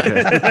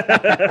 Okay.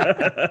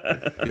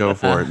 Go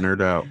for it,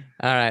 nerd out.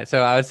 All right,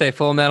 so I would say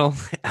Full Metal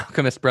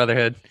Alchemist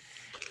Brotherhood.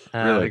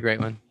 Really? A great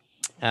one.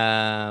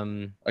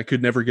 I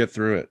could never get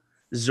through it.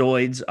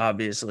 Zoids,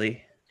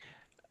 obviously.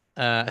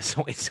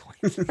 Zoids.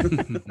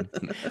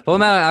 Full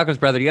Metal Alchemist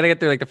Brotherhood. You gotta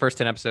get through like the first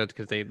 10 episodes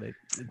because they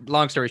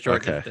long story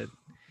short. Okay.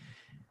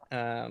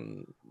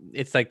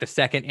 It's like the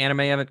second anime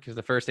of it because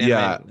the first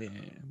anime.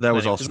 That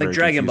was also like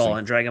Dragon Ball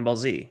and Dragon Ball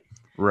Z.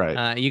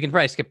 Right. You can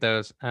probably skip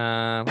those.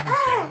 God,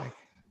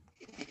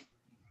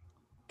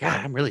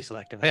 I'm really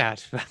selective. Yeah.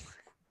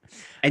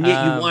 And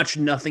yet you watch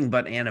nothing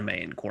but anime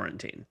in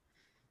quarantine.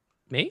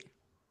 Me?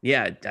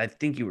 Yeah, I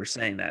think you were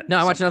saying that. No,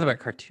 I watch nothing but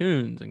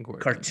cartoons in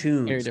quarantine.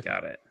 Cartoons,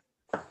 got it.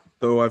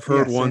 So I've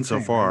heard one so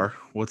far. Right?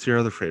 What's your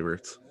other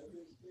favorites?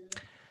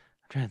 I'm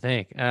trying to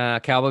think.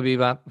 Cowboy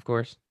Bebop, of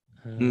course.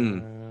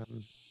 What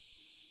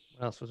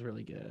else was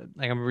really good?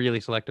 Like I'm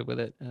really selective with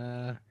it.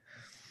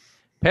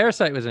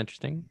 Parasite was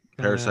interesting.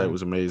 Parasite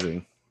was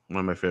amazing.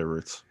 One of my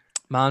favorites.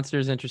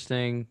 Monsters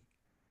interesting.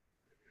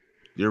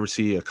 You ever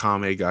see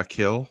Akame Ga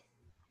Kill?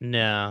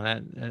 No,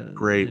 that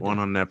great one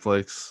on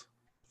Netflix.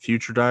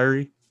 Future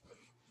Diary.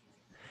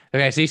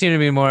 Okay, so you seem to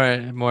be more of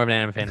an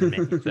anime fan than me.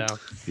 So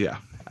yeah.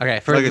 Okay,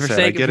 for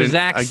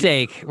Zach's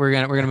sake, we're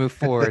gonna move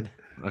forward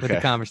with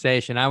the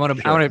conversation. I want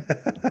to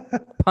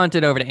punt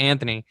it over to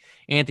Anthony.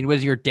 Anthony, what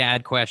is your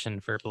dad question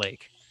for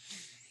Blake?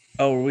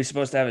 Oh, were we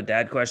supposed to have a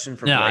dad question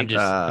for Blake? I'm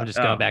just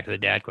going back to the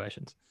dad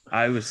questions.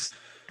 I was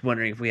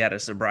wondering if we had a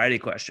sobriety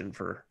question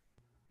for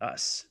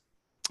us.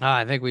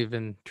 I think we've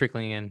been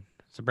trickling in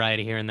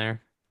sobriety here and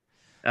there.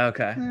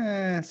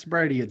 Okay.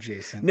 Sobriety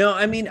adjacent. No,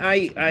 I mean,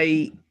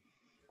 I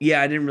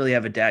didn't really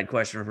have a dad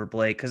question for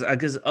Blake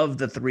because of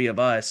the three of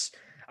us,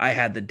 I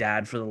had the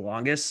dad for the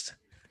longest.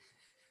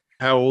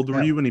 How old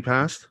were you when he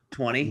passed?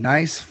 20.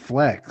 Nice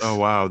flex. Oh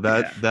wow,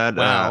 Wow.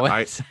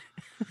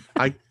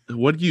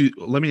 What do you?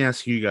 Let me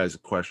ask you guys a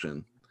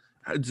question.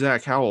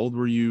 Zach, how old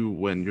were you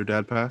when your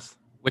dad passed?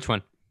 Which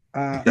one?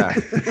 No,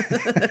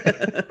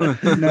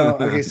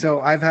 okay.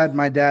 So I've had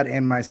my dad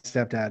and my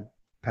stepdad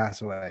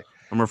pass away.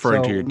 I'm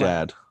referring to your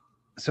dad.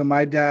 So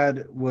my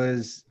dad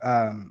was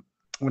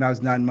when I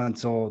was 9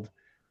 months old,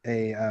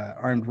 a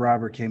armed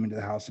robber came into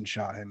the house and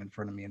shot him in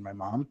front of me and my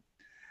mom.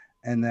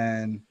 And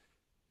then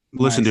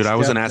listen, dude, I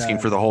wasn't asking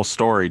for the whole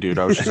story, dude.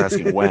 I was just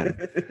asking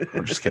when.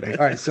 I'm just kidding.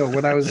 All right, so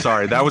when I was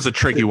sorry, that was a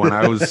tricky one.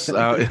 I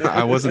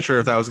wasn't sure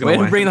if that was going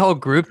to bring the whole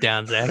group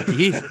down, Zach.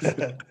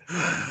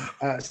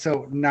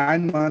 So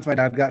 9 months, my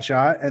dad got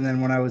shot, and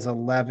then when I was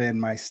 11,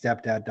 my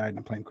stepdad died in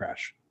a plane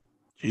crash.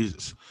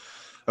 Jesus.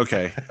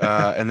 Okay,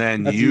 and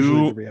then That's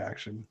usually the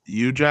reaction.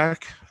 You,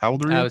 Jack, how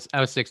old were you? I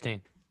was 16.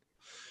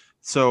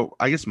 So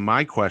I guess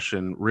my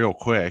question, real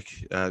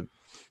quick,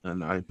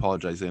 and I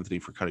apologize, Anthony,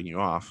 for cutting you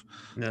off.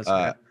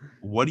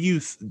 What do you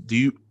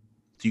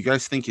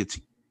guys think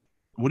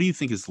what do you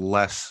think is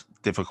less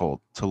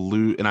difficult to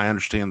lose? And I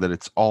understand that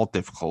it's all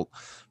difficult,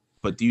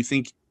 but do you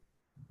think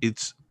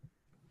it's,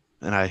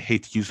 and I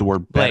hate to use the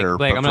word better,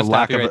 Blake, but I'm going to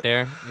stop you right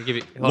there.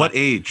 What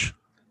age?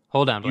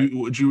 Hold on, Blake.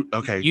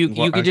 Okay. You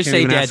can just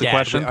say dad.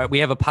 We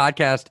have a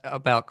podcast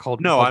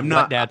called I'm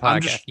not Dad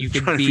Podcast. I'm just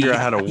trying to figure out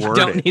how to word you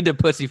don't need to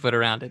pussyfoot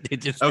around it.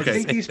 I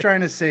think he's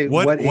trying to say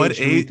what age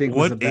do you think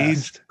was the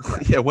best?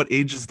 Yeah, what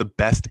age is the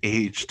best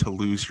age to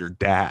lose your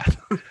dad?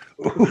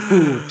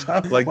 Ooh,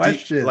 tough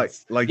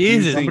questions.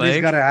 Somebody's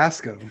got to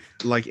ask him.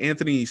 Like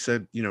Anthony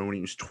said, when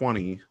he was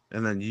 20,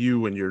 and then you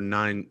when you're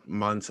 9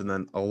 months, and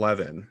then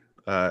 11,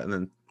 and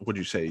then what'd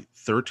you say,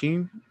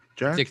 13,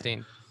 Jack?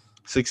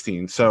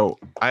 16. So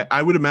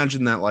I would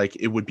imagine that like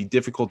it would be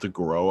difficult to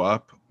grow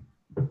up,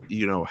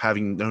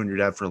 having known your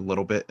dad for a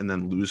little bit and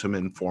then lose him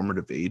in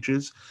formative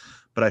ages.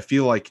 But I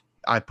feel like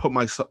I put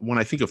myself, when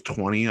I think of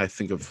 20, I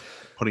think of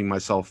putting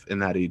myself in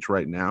that age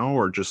right now,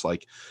 or just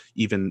like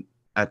even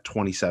at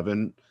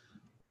 27,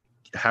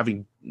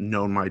 having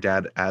known my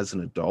dad as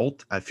an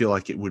adult, I feel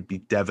like it would be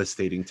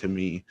devastating to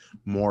me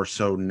more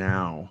so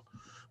now.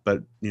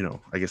 But,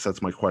 I guess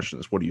that's my question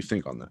is, what do you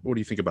think on that? What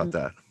do you think about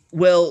that?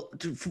 Well,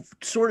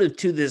 sort of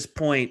to this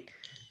point,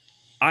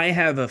 I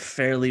have a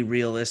fairly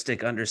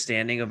realistic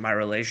understanding of my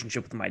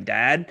relationship with my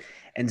dad,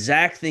 and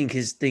Zach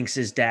thinks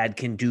his dad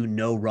can do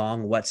no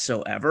wrong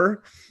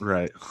whatsoever.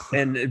 Right.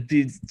 And it'd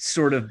be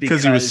sort of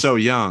because he was so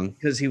young.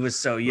 Because he was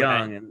so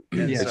young. Right.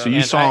 And so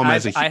you saw him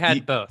as I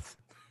had both.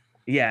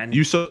 Yeah. And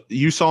you saw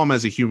him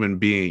as a human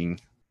being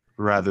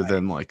rather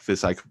than like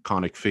this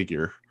iconic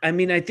figure. I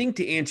mean, I think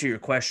to answer your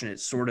question, it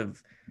sort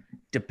of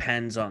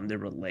depends on the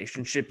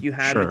relationship you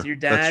had with your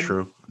dad. That's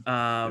true.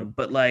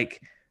 But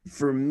like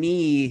for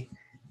me,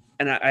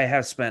 and I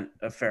have spent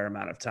a fair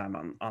amount of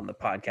time on the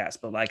podcast,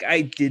 but like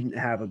I didn't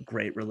have a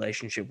great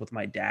relationship with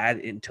my dad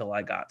until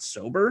I got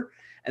sober.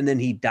 And then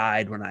he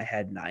died when I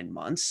had 9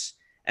 months.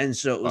 And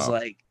so it was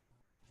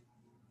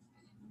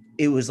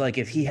like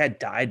if he had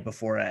died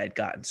before I had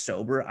gotten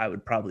sober, I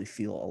would probably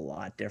feel a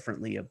lot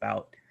differently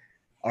about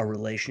our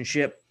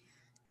relationship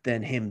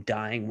than him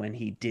dying when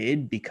he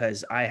did,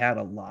 because I had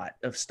a lot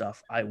of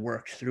stuff I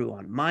worked through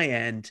on my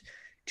end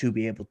to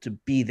be able to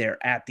be there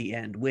at the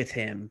end with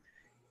him.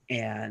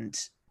 And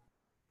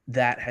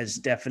that has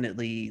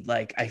definitely,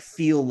 like, I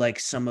feel like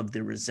some of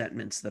the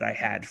resentments that I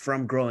had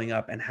from growing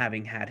up and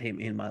having had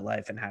him in my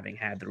life and having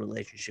had the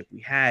relationship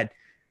we had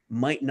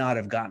might not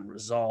have gotten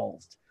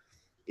resolved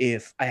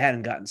if I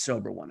hadn't gotten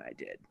sober when I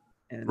did.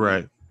 And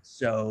right.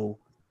 So,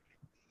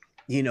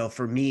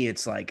 for me,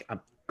 it's like,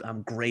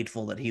 I'm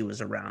grateful that he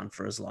was around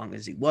for as long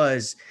as he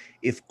was,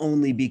 if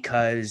only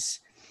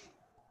because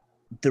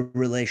the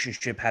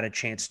relationship had a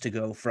chance to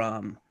go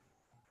from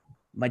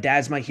my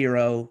dad's my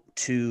hero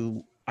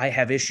to I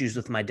have issues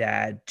with my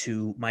dad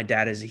to my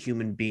dad is a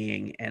human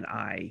being and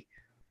I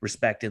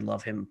respect and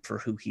love him for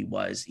who he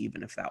was,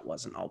 even if that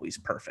wasn't always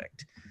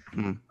perfect.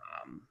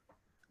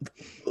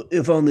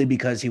 If only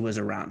because he was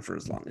around for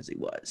as long as he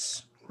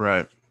was.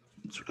 Right.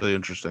 It's really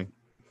interesting.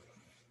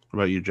 What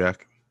about you,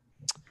 Jack?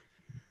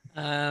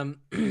 I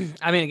mean,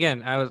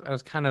 again, I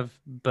was kind of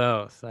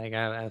both. Like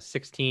I was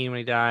 16 when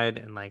he died,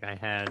 and like I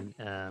had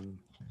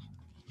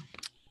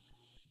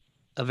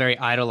a very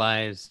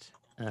idolized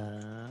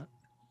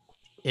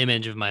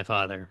image of my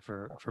father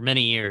for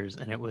many years,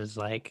 and it was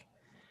like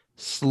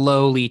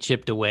slowly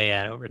chipped away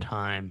at over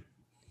time.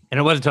 And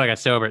it wasn't until I got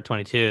sober at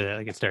 22 that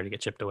like it started to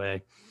get chipped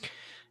away.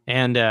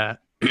 And I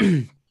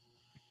don't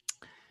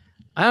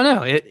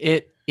know,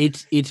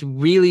 it's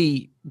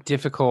really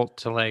difficult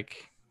to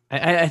like.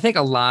 I think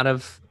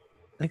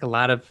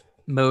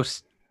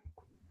most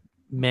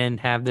men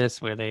have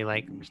this where they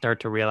like start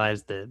to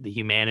realize the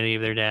humanity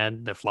of their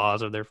dad, the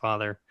flaws of their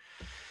father,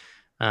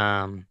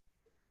 the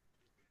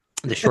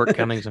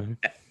shortcomings of him.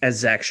 As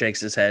Zach shakes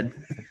his head.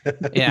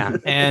 Yeah.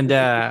 And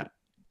I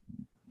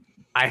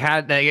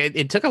had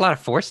it took a lot of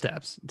 4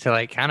 steps to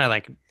like kind of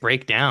like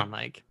break down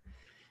like,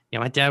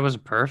 my dad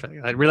wasn't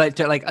perfect. I realized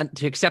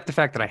to accept the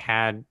fact that I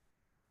had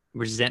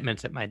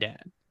resentments at my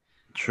dad.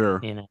 Sure.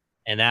 You know,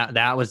 and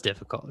that was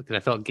difficult because I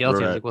felt guilty. I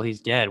was Right. like, well,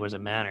 he's dead. What does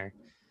it matter?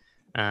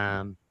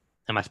 And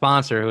my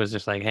sponsor was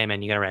just like, hey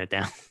man, you gotta write it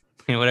down.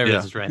 Whatever it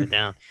is, just write it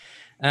down.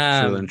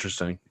 It's really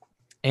interesting.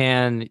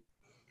 And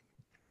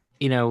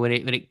you know, when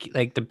it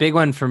like the big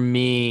one for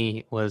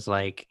me was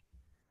like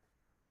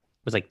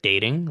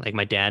dating. Like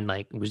my dad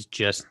was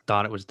just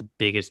thought it was the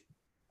biggest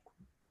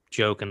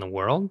joke in the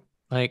world.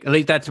 Like at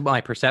least that's what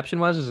my perception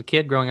was as a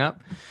kid growing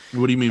up.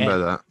 What do you mean by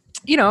that?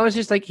 You know, it was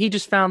just like he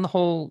just found the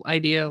whole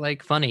idea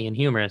like funny and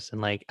humorous,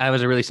 and like I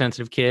was a really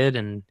sensitive kid,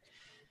 and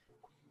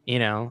you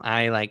know,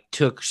 I like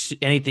took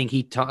anything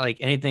he taught, like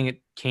anything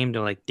that came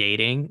to like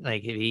dating,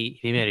 like if he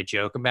made a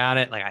joke about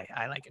it, like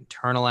I like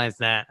internalized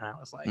that, and I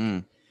was like,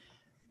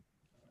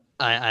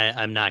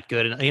 I'm not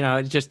good, you know.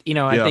 It's just, you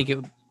know, I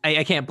think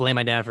I can't blame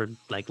my dad for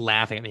like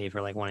laughing at me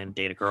for like wanting to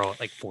date a girl at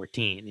like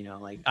 14. You know,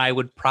 like I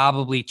would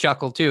probably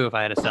chuckle too if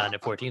I had a son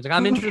at 14. It's like,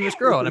 I'm interested in this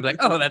girl, and I'd be like,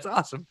 oh, that's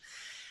awesome.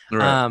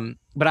 Right.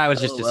 But I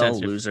was just a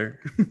sensitive loser.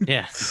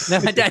 Yeah.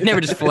 No, my dad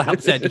never just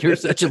flat said, you're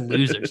such a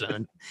loser,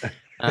 son.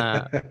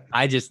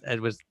 I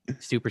was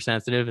super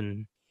sensitive,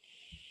 and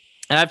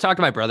I've talked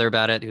to my brother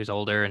about it, who's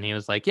older, and he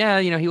was like, yeah,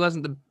 you know, he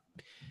wasn't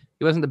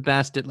the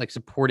best at like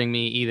supporting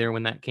me either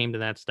when that came to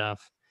that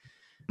stuff.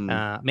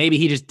 Maybe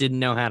he just didn't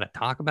know how to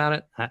talk about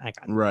it.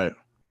 Right.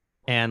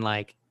 And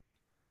like,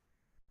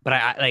 but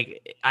I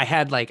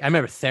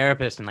remember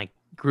therapists and like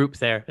group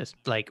therapists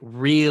like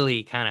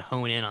really kind of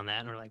hone in on that,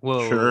 and we're like,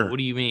 whoa, Sure. what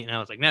do you mean? And I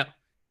was like, no,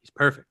 he's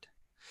perfect.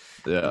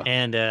 Yeah.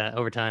 And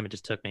over time, it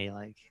just took me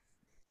like,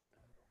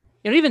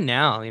 you know, even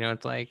now, you know,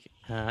 it's like,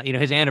 you know,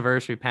 his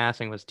anniversary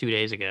passing was 2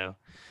 days ago.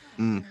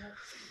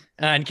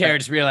 And Kara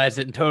just realized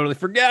it and totally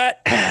forgot.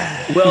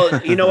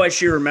 Well, you know what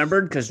she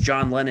remembered? Because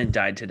John Lennon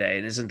died today.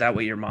 And isn't that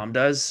what your mom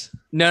does?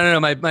 No.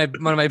 My one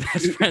of my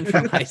best friends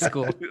from high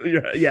school.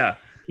 Yeah.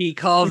 He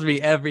calls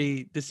me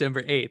every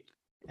December 8th.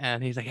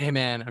 And he's like, hey,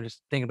 man, I'm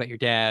just thinking about your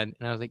dad.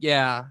 And I was like,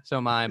 yeah, so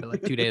am I. But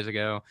like 2 days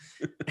ago.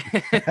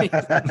 he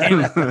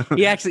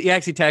actually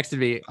texted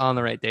me on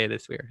the right day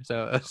this year.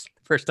 So it was the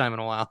first time in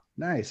a while.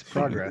 Nice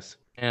progress.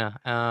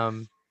 Yeah.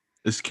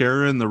 Is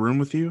Kara in the room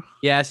with you?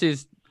 Yeah,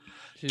 she's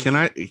Can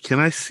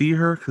I see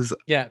her? Because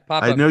yeah,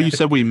 pop I up. know you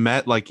said we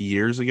met like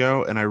years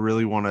ago, and I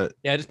really want to.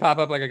 Yeah, just pop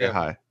up like I Say go.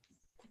 hi.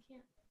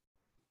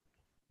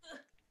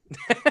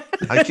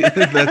 I can't.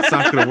 That's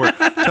not gonna work.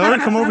 Tell her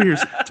to come over here.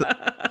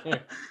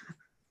 Here.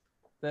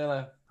 Say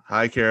hello.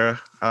 Hi, Kara.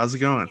 How's it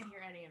going? Can't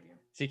hear any of you.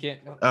 She can't.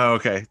 Oh,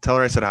 okay. Tell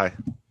her I said hi.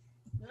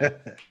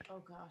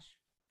 Oh gosh.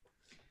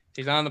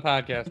 She's on the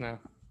podcast now.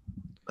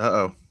 Oh.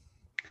 Hello.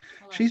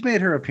 She's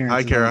made her appearance.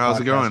 Hi, Kara. How's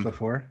it going?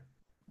 Before.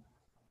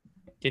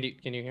 Can you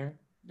hear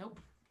Nope.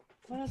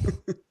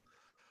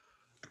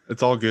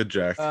 It's all good,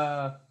 Jack.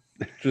 her?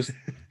 Just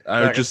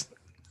okay.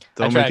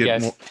 don't tried, make it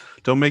guys. more,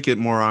 don't make it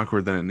more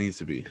awkward than it needs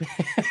to be.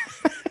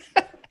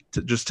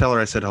 Just tell her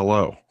I said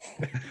hello.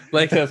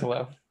 Blake says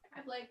hello.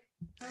 Hi Blake.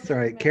 It's all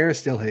right. Kara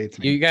still hates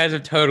me. You guys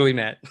have totally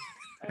met.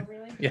 Oh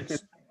really?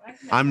 Yes.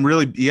 I'm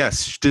really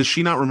yes. Does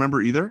she not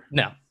remember either?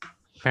 No.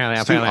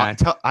 Apparently, Dude,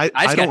 I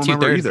I don't just got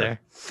remember 2/3 either. there.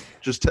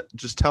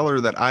 Just tell her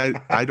that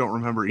I don't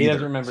remember He either.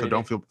 doesn't remember so either.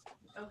 don't feel.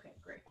 Okay,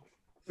 great.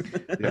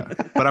 Yeah,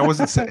 but I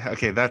wasn't saying.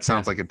 Okay, that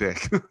sounds like a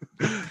dick.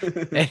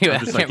 Anyway,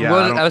 I'm just I, like, can't- yeah,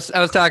 what I was- I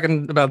was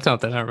talking about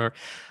something. I don't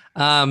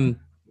remember.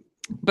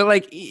 But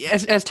like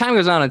as time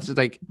goes on, it's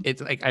like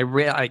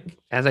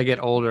as I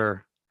get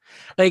older,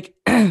 like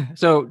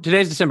so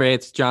today's December 8th,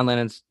 it's John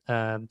Lennon's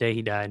day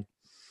he died.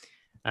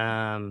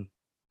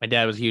 My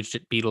dad was a huge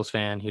Beatles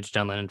fan, huge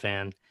John Lennon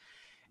fan,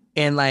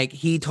 and like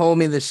he told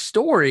me this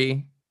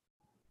story.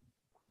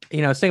 You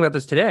know, I was thinking about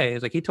this today.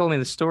 It's like he told me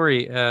the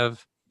story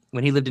of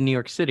when he lived in New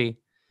York City.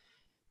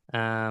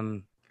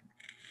 And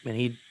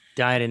he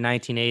died in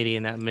 1980,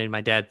 and that made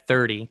my dad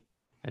 30,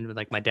 and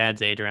like my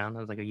dad's age around. I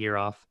was like a year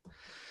off.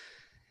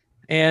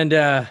 And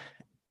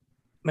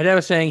my dad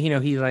was saying, you know,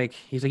 he's like,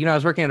 you know, I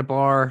was working at a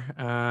bar,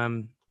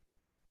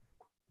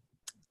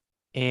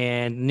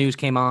 and news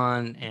came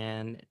on,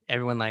 and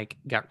everyone like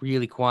got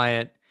really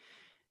quiet.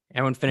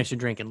 Everyone finished a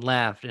drink and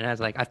left. And I was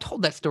like, I've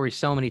told that story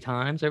so many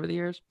times over the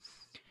years.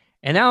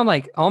 And now I'm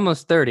like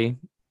almost 30,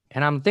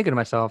 and I'm thinking to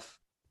myself,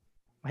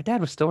 my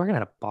dad was still working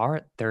at a bar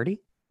at 30.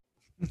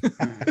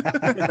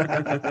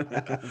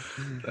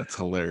 That's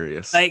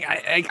hilarious. Like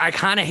I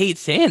kind of hate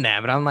saying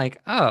that, but I'm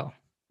like, oh,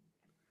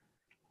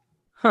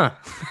 huh.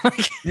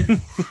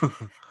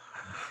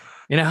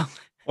 You know,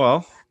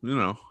 Well, you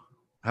know,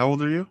 how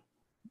old are you?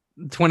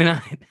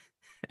 29.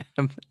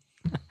 And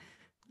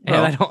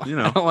Well, I don't, you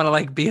know. I don't want to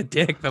like be a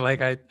dick, but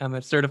like I'm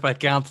a certified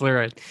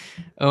counselor. I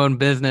own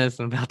business.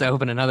 I'm about to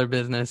open another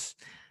business,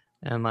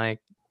 and like,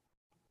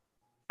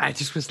 I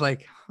just was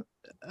like,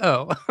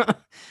 oh,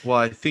 Well,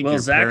 I think Well, your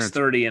Zach's parents.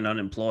 30 and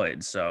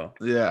unemployed, so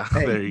Yeah,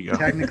 Hey, there you go.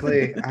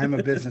 Technically, I'm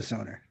a business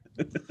owner.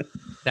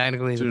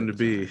 technically Soon to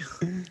be.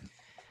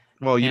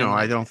 Well, you And, know,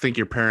 I like- don't think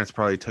your parents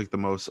probably took the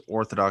most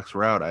orthodox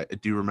route. I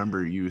do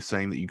remember you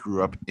saying that you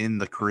grew up in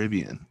the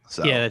Caribbean.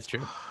 So Yeah, that's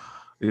true.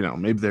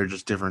 maybe they're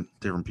just different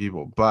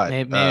people. But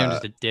Maybe I'm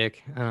just a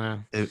dick. I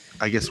don't know.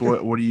 I guess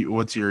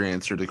what's your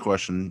answer to the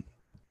question,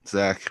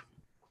 Zach?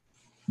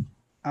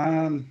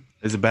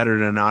 Is it better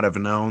to not have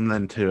known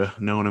than to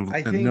known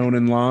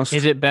and lost?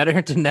 Is it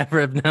better to never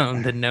have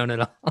known than known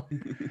at all?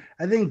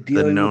 I think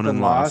dealing with the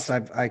loss,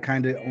 I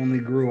kind of only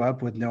grew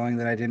up with knowing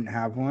that I didn't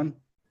have one.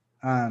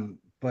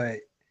 But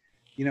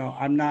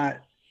I'm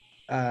not.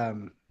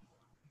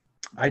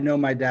 I know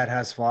my dad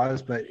has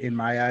flaws, but in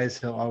my eyes,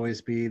 he'll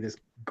always be this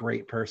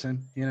great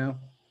person.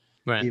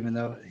 Right. Even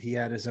though he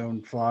had his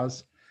own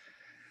flaws.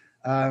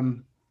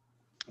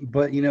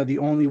 But the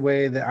only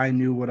way that I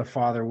knew what a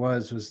father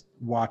was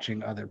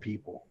watching other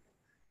people,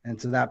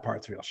 and so that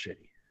part's real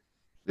shitty.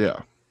 Yeah.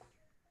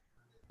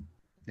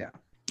 Yeah.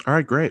 All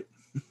right, great.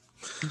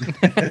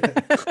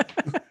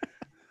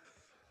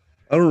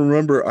 I don't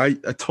remember. I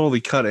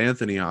totally cut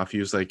Anthony off. He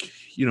was like,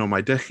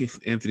 my dad.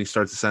 Anthony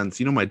starts a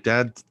sentence. My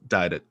dad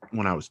died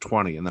when I was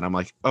 20, and then I'm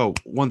like, oh,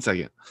 1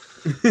 second.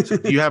 So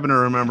do you happen to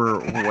remember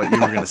what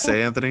you were going to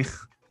say, Anthony?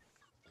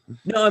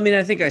 No, I mean,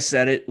 I think I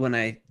said it when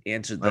I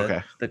answered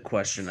the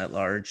question at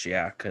large.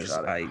 Yeah, because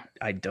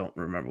I don't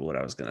remember what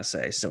I was going to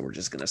say. So we're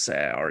just going to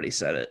say I already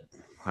said it.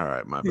 All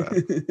right, my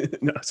bad.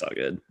 No, it's all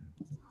good.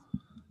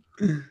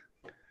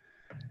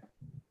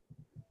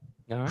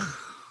 All right.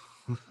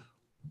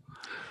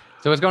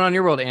 So what's going on in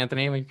your world,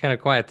 Anthony? We're kind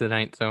of quiet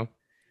tonight, so.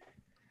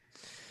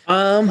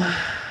 I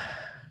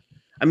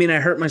mean, I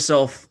hurt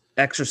myself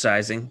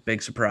exercising.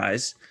 Big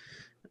surprise.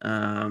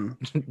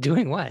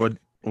 Doing what?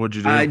 What'd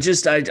you do? I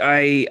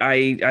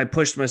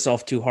pushed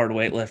myself too hard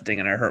weightlifting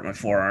and I hurt my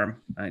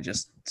forearm. I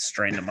just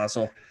strained a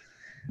muscle.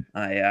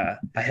 I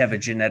have a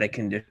genetic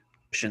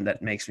condition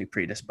that makes me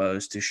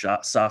predisposed to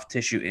soft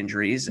tissue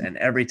injuries, and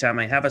every time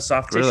I have a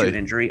soft tissue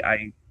injury,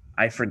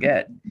 I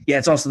forget. Yeah,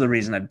 it's also the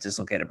reason I've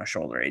dislocated my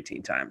shoulder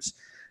 18 times.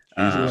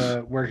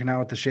 Working out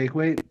with the shake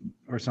weight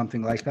or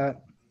something like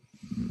that?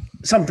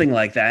 Something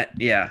like that,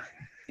 yeah.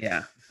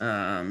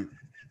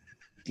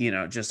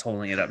 Just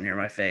holding it up near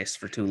my face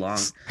for too long.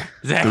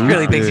 Zach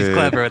really thinks he's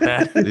clever at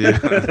that. Yeah.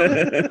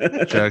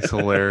 Zach's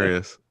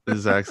hilarious.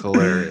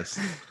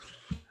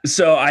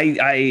 So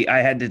I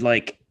had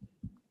to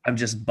I'm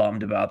just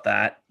bummed about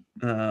that.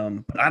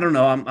 But I don't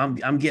know.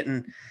 I'm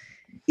getting,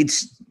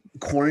 it's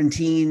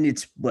quarantine.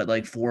 It's 4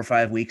 or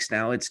 5 weeks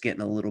now. It's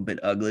getting a little bit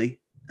ugly.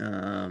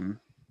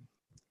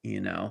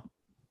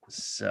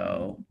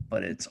 So,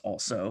 but it's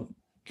also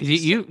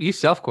you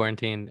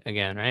self-quarantined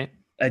again, right?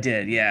 I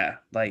did, yeah.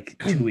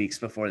 2 weeks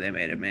before they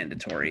made it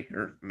mandatory,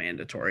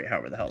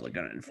 however the hell they're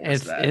going to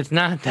enforce that. It's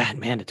not that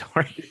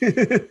mandatory.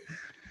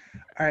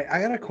 All right,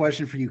 I got a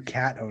question for you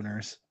cat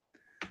owners,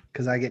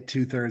 because I get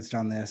 2/3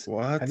 on this.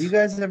 What? Have you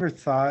guys ever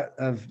thought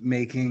of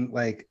making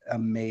a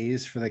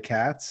maze for the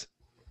cats?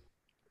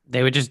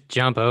 They would just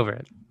jump over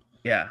it.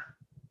 Yeah.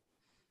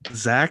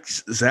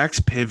 Zach's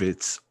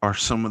pivots are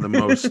some of the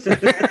most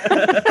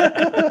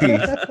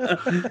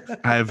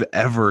I've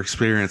ever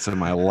experienced in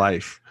my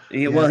life.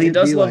 Yeah, well, he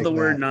does love the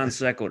word non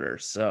sequitur,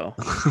 so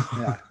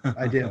yeah,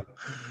 I do.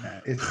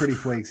 Yeah, it's pretty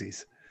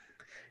flaksies.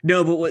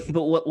 No, but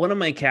what one of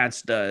my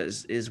cats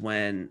does is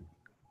when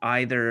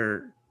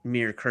either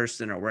me or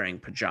Kirsten are wearing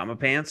pajama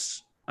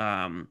pants,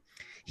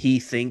 he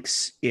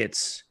thinks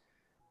it's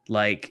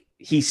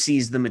he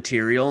sees the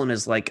material and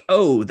is like,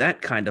 oh,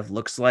 that kind of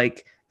looks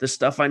like the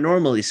stuff I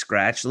normally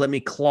scratch. Let me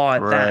claw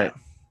at that.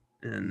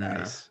 And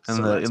nice.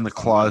 And the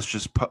claws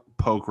just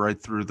poke right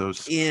through those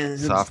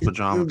soft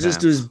pajama pants. Just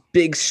do his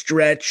big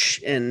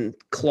stretch and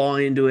claw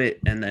into it,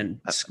 and then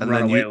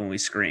run away when we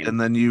scream.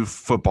 And then you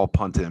football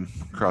punt him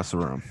across the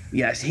room.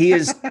 Yes, he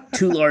is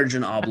too large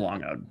and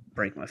oblong. I would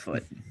break my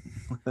foot.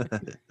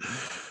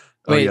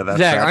 Wait, that's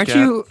Zach, aren't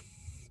you?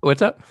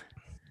 What's up?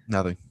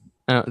 Nothing.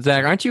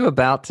 Zach, aren't you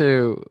about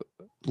to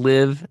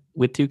live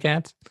with 2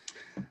 cats?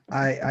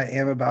 I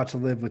am about to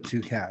live with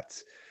 2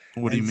 cats.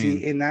 What do you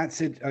mean? In that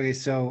okay,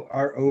 so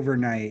our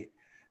overnight,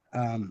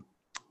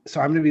 so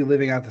I'm going to be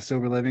living out the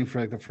sober living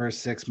for the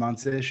first 6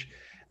 months ish,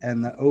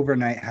 and the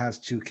overnight has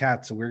 2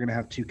 cats. So we're going to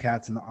have 2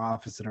 cats in the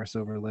office at our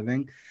sober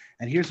living.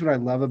 And here's what I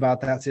love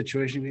about that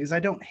situation, because I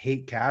don't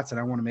hate cats, and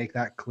I want to make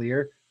that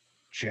clear,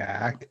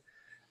 Jack.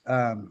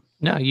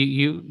 No,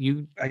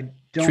 you I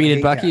don't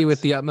treated Bucky cats.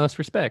 with the utmost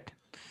respect.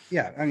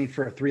 Yeah, I mean,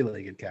 for a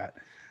 3-legged cat.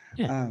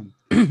 Yeah.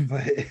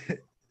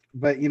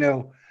 But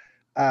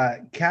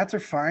cats are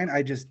fine.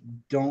 I just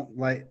don't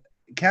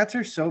cats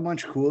are so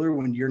much cooler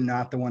when you're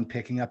not the one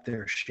picking up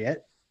their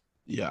shit.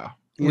 Yeah.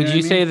 Would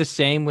you say the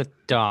same with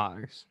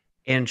dogs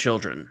and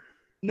children?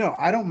 No,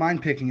 I don't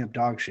mind picking up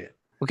dog shit.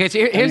 Okay, so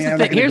here's the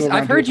thing.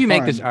 I've heard you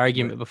make this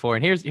argument before,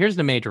 and here's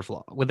the major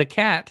flaw. With a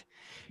cat,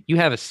 you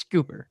have a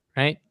scooper,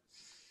 right?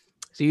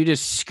 So you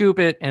just scoop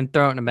it and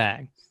throw it in a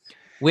bag.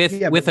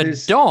 With a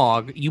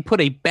dog, you put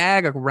a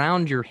bag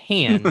around your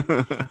hand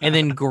and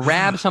then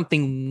grab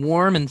something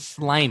warm and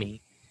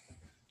slimy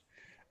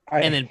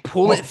and then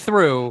pull it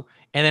through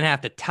and then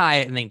have to tie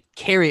it and then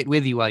carry it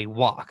with you while you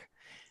walk.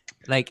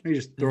 That's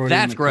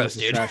gross,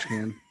 dude. Trash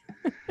can.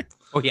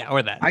 Oh, yeah,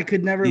 or that. I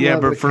could never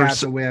love a cat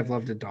the way I've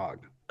loved a dog.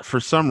 for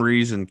some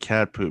reason,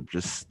 cat poop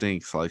just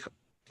stinks like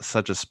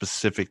such a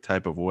specific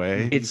type of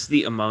way. It's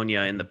the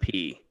ammonia in the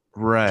pee.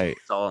 Right.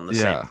 It's all in the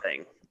Yeah. same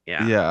thing.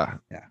 Yeah.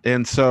 Yeah.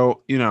 And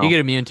so, You get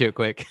immune to it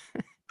quick.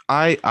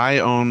 I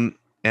own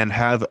and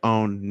have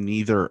owned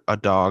neither a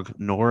dog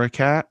nor a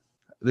cat.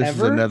 This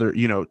is Ever? another,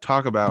 you want to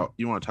talk about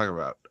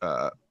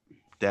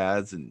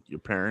dads and your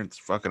parents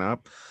fucking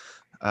up.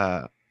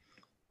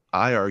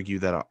 I argue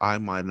that I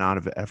might not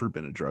have ever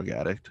been a drug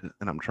addict,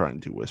 and I'm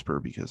trying to whisper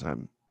because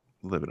I'm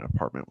live in an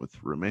apartment with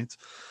roommates.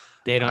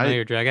 They don't know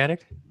you're a drug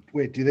addict?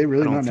 Wait, do they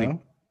really I not don't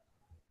know?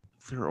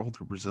 They're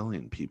older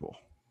Brazilian people.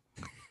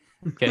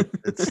 Okay.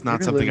 It's not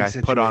Your something I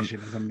living put on.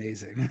 situation is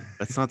amazing.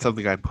 It's not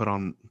something I put it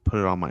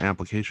on my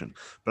application.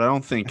 But I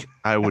don't think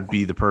I would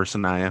be the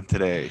person I am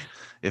today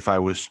if I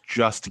was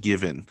just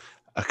given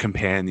a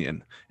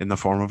companion in the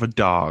form of a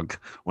dog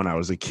when I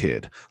was a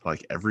kid,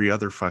 like every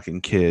other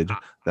fucking kid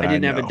that I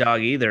didn't have know. a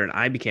dog either, and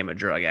I became a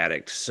drug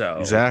addict. So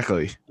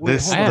Exactly. Wait,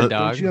 This hold I had on, a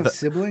dog. Don't you have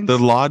siblings?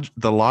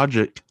 the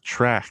logic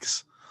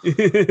tracks.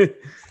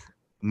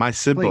 My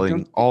sibling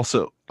don't-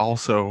 also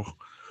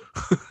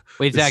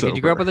Wait, is Zach, did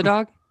you grow up sober. with a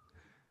dog?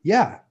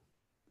 Yeah.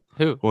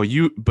 Who? Well,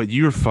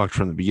 you're fucked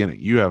from the beginning.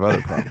 You have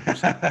other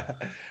problems.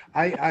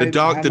 I The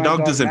dog- had the my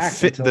dog doesn't Max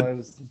fit until the- I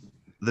was-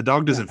 The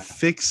dog doesn't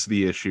fix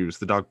the issues.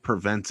 The dog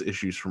prevents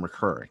issues from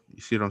occurring.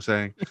 You see what I'm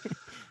saying?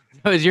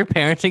 Oh, is your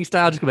parenting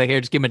style just go back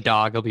here? Just give him a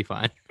dog. He'll be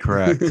fine.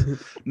 Correct.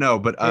 No,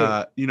 but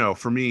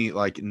for me,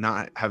 like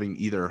not having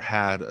either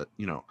had,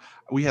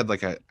 we had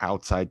like an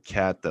outside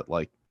cat that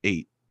like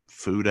ate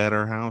food at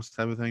our house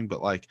type of thing.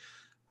 But like,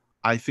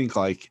 I think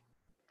like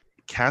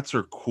cats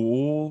are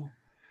cool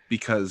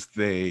because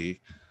they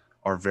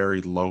are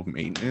very low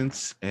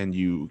maintenance and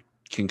you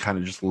can kind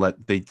of just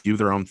they do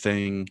their own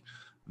thing.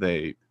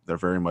 They're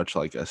very much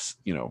like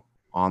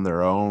on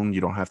their own.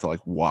 You don't have to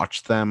like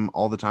watch them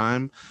all the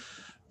time.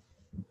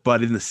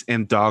 But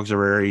and dogs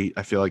are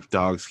I feel like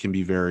dogs can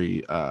be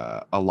very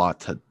a lot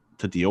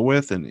to deal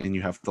with, and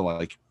you have to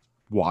like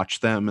watch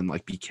them and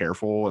like be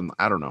careful, and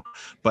I don't know.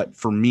 But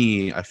for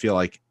me, I feel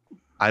like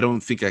I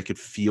don't think I could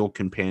feel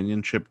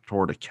companionship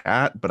toward a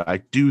cat, but I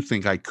do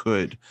think I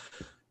could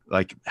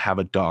like have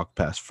a dog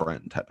best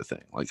friend type of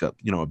thing, like a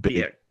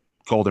big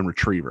golden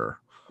retriever.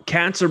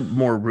 Cats are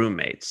more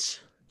roommates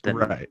than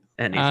Right.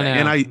 anything. I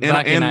know.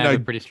 Zach and I have I a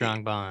pretty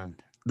strong bond.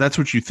 that's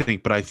what you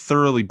think, but I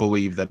thoroughly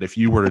believe that if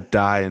you were to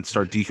die and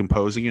start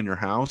decomposing in your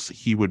house,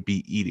 he would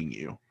be eating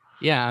you.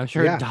 Yeah, I'm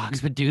sure Yeah.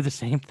 dogs would do the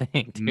same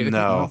thing, dude.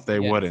 No, they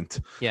Yeah. wouldn't.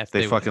 Yes,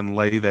 They would. fucking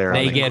lay there.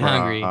 They and get cry.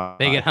 hungry.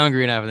 They get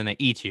hungry enough, and then they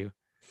eat you.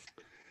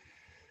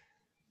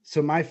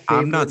 So my favorite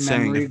I'm not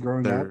saying memory if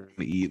growing they're up.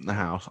 gonna eat in the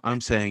house.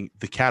 I'm saying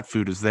the cat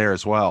food is there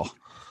as well.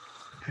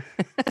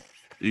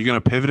 You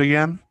gonna pivot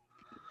again?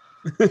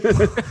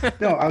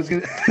 No, I was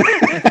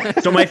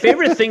gonna. So my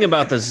favorite thing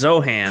about the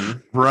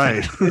Zohan,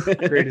 Right.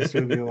 Greatest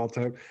movie of all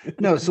time.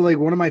 No, so like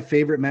one of my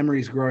favorite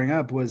memories growing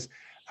up was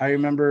I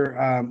remember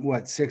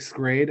sixth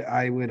grade,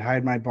 I would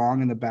hide my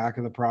bong in the back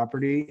of the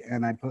property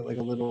and I put like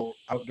a little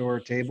outdoor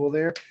table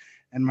there.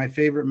 And my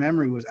favorite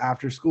memory was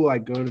after school,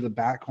 I'd go to the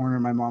back corner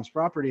of my mom's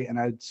property and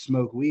I'd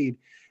smoke weed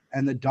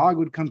and the dog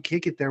would come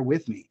kick it there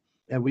with me.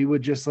 And we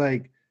would just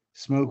like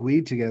smoke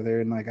weed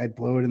together and like I'd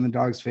blow it in the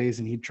dog's face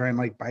and he'd try and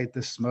like bite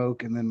the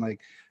smoke and then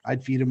like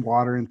I'd feed him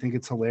water and think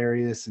it's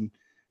hilarious and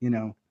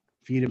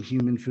feed him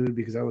human food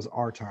because that was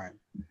our time.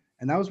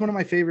 And that was one of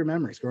my favorite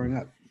memories growing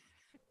up.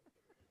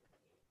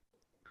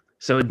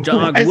 so a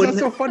dog Why is that wouldn't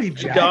so funny,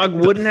 Jack? dog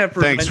wouldn't have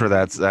Thanks for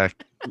that,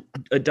 Zach.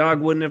 a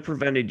dog wouldn't have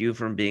prevented you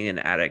from being an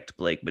addict,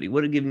 Blake, but he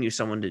would have given you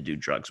someone to do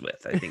drugs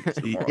with. I think. Is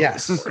the moral of the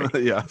Yes.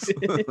 story. Yes.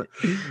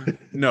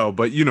 No,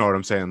 but you know what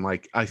I'm saying.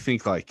 Like, I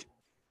think like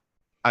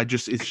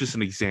it's just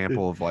an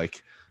example of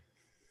like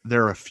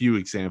there are a few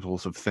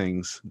examples of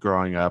things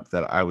growing up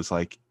that I was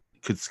like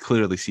could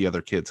clearly see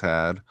other kids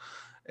had,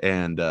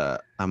 and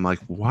I'm like,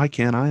 why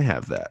can't I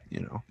have that?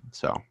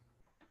 So,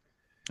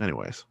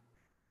 anyways.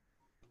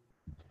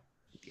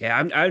 Yeah,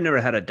 I've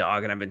never had a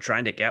dog, and I've been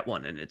trying to get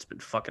one, and it's been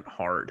fucking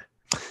hard.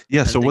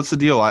 Yeah. So think- what's the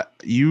deal?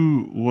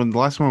 When the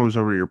last time I was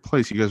over at your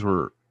place, you guys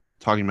were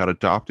talking about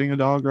adopting a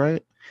dog,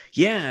 right?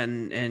 Yeah,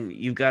 and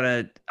you've got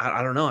to.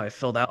 I don't know. I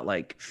filled out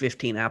like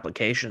 15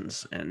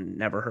 applications and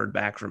never heard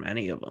back from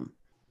any of them.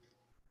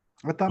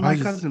 I thought I my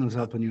just- cousin was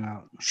helping you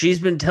out. She's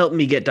been helping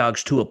me get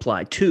dogs to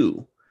apply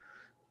too,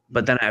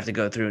 but then I have to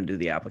go through and do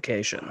the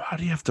application. How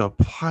do you have to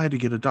apply to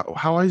get a dog?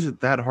 How is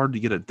it that hard to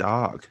get a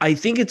dog? I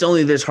think it's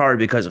only this hard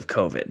because of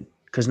COVID.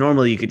 Because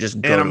normally you could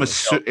just go. And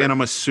to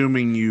I'm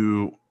assuming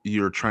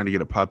you're trying to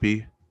get a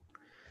puppy.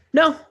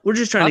 No, we're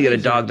just trying to get a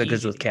Puppies are dog that goes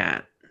easy. with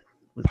cat.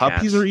 with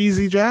Puppies cats. are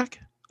easy, Jack.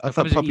 I thought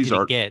Puppies puppies easy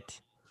are. to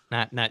get,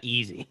 not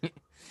easy.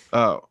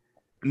 Oh,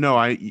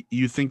 no.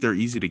 You think they're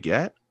easy to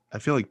get? I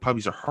feel like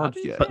puppies are hard to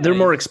Puppies, get. But they're you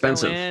more just go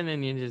expensive. in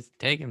and you just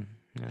take them.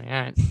 All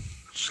right.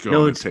 Just go No,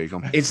 and it's- take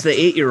them. It's the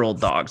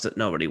 8-year-old dogs that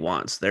nobody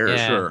wants. They're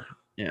Yeah. Sure.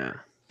 yeah.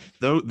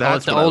 Though Oh, that's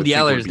it's the what I old would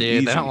think would yellers, be dude. They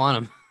easy. don't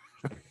want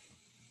them.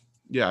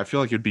 Yeah, I feel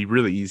like it'd be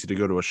really easy to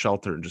go to a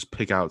shelter and just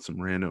pick out some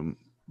random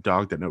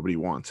dog that nobody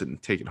wants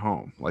and take it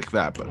home like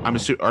that. But I'm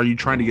assuming, are you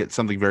trying to get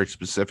something very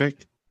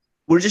specific?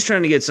 We're just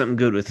trying to get something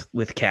good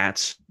with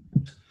cats.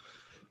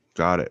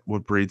 Got it.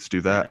 What breeds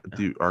do that?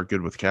 Are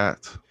good with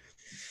cats?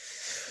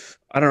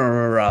 I don't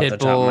remember off the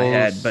top of my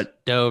head,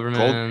 but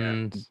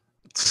Dobermans.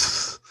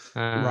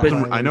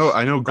 I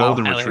know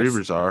golden Rottweilers.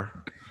 retrievers are.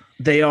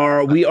 they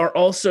are. We are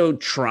also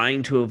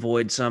trying to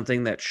avoid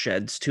something that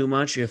sheds too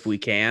much if we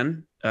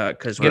can,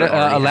 because Get a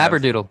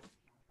Labradoodle.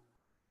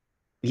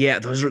 Yeah,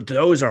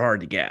 those are hard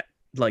to get.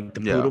 Like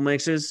the poodle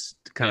mixes,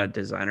 kind of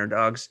designer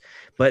dogs.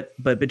 But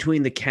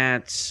between the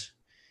cats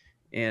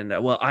and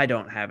well, I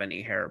don't have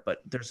any hair, but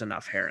there's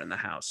enough hair in the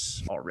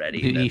house already.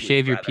 Do you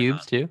shave your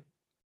pubes too?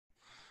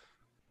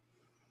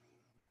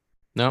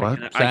 No,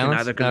 What? I can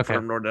neither Okay.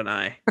 confirm nor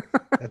deny.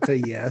 That's a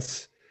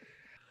yes.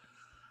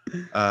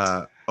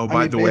 By I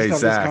mean, the way, based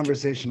off this Zach.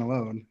 conversation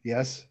alone,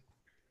 yes.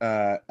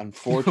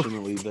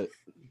 Unfortunately,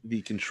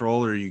 the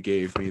controller you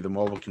gave me, the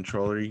mobile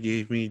controller you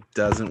gave me,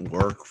 doesn't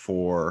work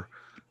for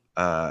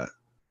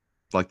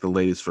like the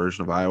latest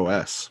version of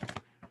iOS.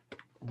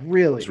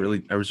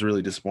 Really? I was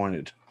really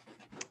disappointed.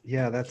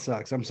 Yeah, that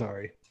sucks. I'm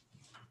sorry.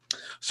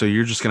 So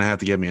you're just gonna have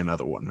to get me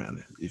another one,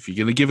 man. If you're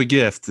gonna give a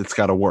gift, it's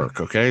got to work,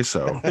 okay?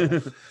 So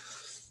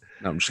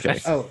no, I'm just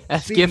kidding. Oh,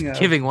 That's speaking gift of-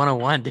 giving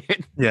 101,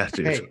 dude. Yeah,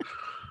 dude. Hey,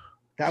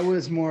 that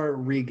was more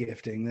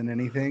regifting than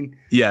anything.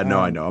 Yeah, no,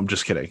 I know. I'm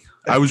just kidding.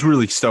 I was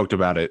really stoked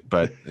about it,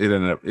 but it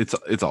ended up.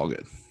 It's all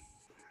good.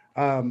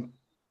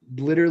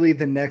 Literally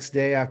the next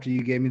day after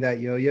you gave me that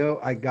yo-yo,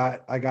 I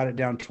got it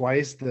down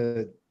twice.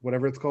 The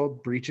whatever it's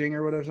called, breaching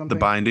or whatever something. The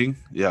binding,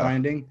 yeah.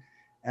 Binding,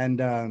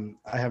 and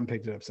I haven't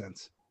picked it up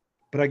since.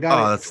 But I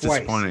got it that's twice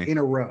disappointing. in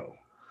a row.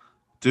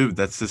 Dude,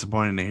 that's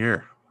disappointing to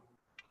hear.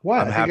 What?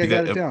 I'm I happy think I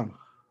got that it down.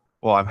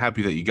 Well, I'm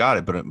happy that you got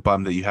it, but I'm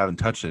bummed that you haven't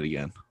touched it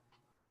again.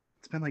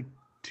 It's been like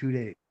 2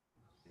 days.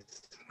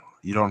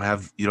 You don't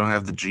have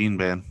the gene,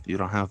 man. You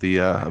don't have the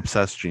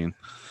obsessed gene.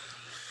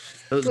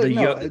 Look,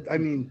 I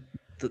mean,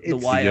 the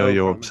it's- YO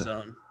Yo-yo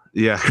chromosome.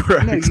 Yeah,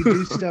 correct. no, you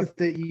do stuff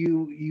that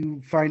you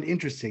find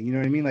interesting. You know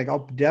what I mean? Like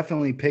I'll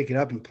definitely pick it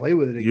up and play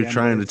with it again. You're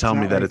trying but to tell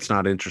me not that like- it's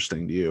not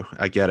interesting to you.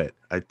 I get it.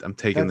 I'm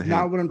taking That's the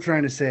not hint. what I'm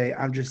trying to say.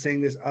 I'm just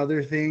saying there's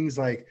other things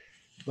like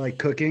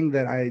cooking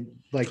that I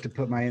like to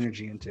put my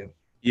energy into.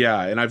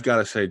 Yeah, and I've got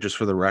to say, just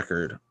for the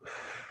record,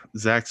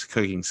 Zach's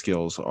cooking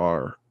skills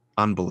are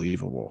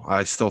unbelievable.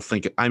 I still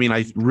think. I mean,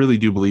 I really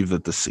do believe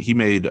that he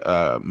made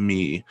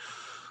me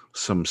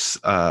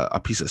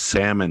a piece of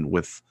salmon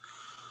with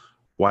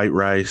white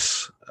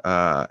rice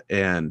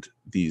and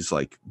these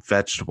like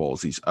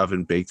vegetables, these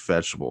oven baked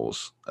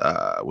vegetables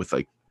with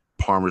like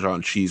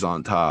Parmesan cheese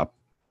on top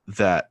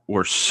that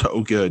were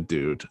so good,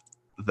 dude,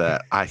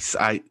 that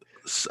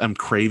I'm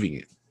craving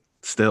it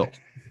still.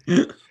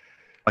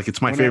 Like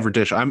it's my favorite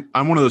dish. I'm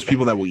one of those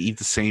people that will eat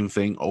the same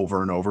thing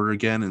over and over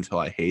again until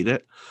I hate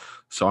it.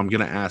 So I'm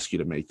gonna ask you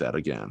to make that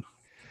again.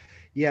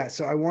 Yeah,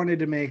 so I wanted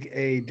to make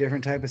a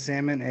different type of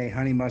salmon, a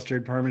honey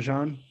mustard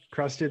Parmesan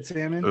crusted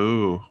salmon.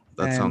 Ooh,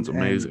 that sounds And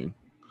amazing.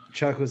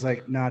 Chuck was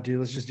like, "Nah, dude,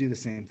 let's just do the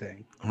same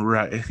thing."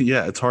 Right.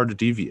 Yeah, it's hard to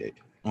deviate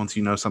once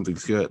you know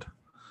something's good.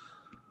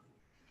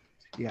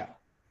 Yeah.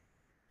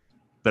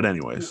 But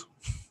anyways,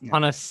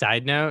 On a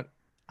side note,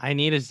 I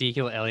need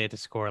Ezekiel Elliott to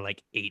score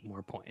like 8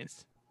 more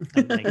points.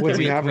 Like, What's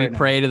he can have we right now?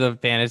 pray to the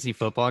fantasy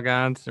football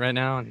gods right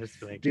now and just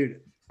be like, Dude,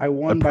 I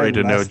won I pray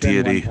by to no less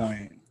than deity. 1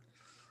 point.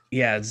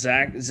 Yeah,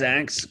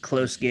 Zach's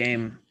close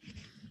game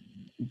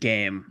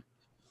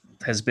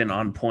has been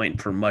on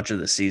point for much of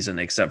the season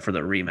except for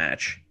the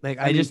rematch. I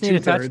I mean, just need a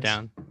 2/3.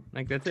 touchdown.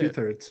 Like that's it.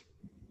 2/3.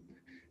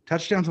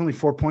 Touchdown's only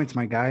 4 points,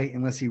 my guy,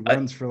 unless he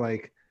runs for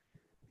like,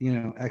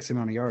 X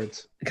amount of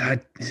yards. God,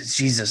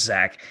 Jesus,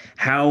 Zach,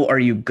 how do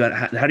you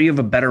have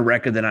a better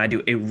record than I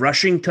do? A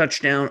rushing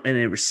touchdown and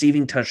a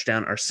receiving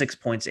touchdown are 6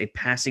 points. A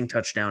passing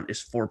touchdown is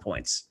 4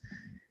 points.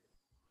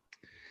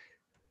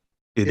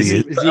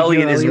 idiot.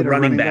 Elliott is a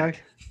running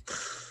back.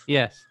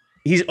 Yes.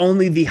 He's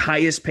only the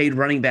highest paid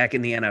running back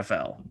in the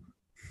NFL.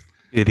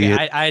 Idiot.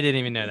 Yeah, I didn't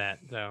even know that.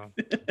 So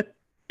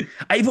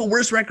I have a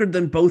worse record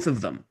than both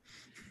of them.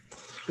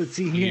 But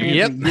see here,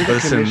 Yep. Anthony, you're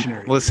the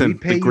commissioner. Listen, We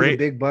pay the you great-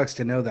 the big bucks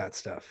to know that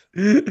stuff.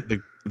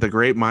 the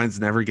great minds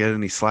never get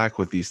any slack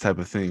with these type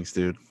of things,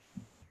 dude.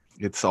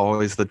 It's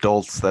always the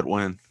dolts that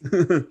win.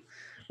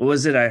 What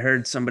was it? I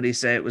heard somebody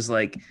say it was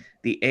like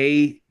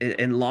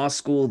in law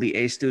school, the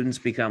A students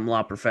become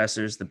law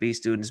professors, the B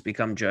students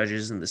become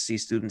judges, and the C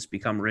students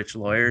become rich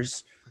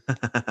lawyers.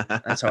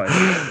 That's how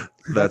I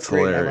That's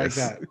great. hilarious.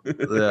 I like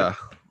Yeah.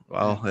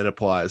 Well, it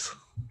applies.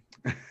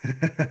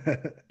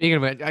 that. speaking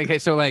of it, okay,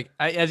 so like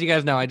as you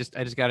guys know, I just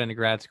got into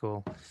grad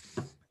school,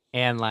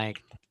 and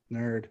like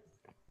Nerd.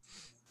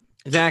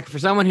 Zach, for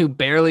someone who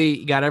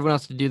barely got everyone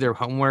else to do their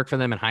homework for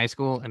them in high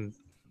school and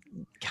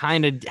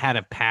kind of had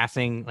a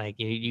passing, like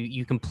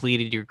you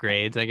completed your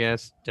grades, I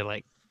guess, to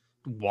like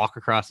walk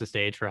across the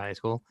stage for high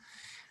school.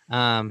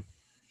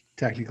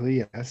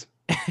 Technically, yes.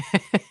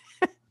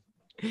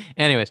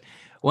 Anyways,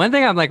 one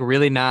thing I'm like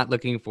really not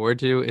looking forward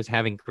to is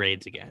having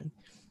grades again.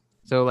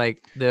 So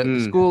like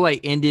the school I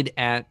ended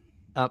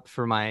up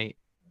for my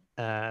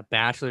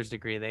bachelor's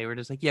degree, they were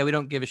just like, yeah, we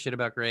don't give a shit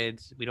about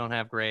grades. We don't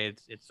have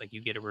grades. It's like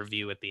you get a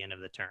review at the end of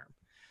the term.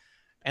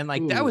 And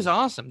like that was Ooh.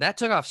 awesome. That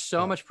took off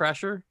so Yeah. much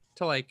pressure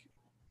to like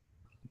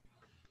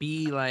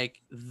be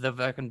like the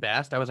fucking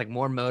best. I was like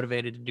more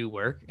motivated to do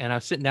work. And I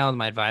was sitting down with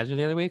my advisor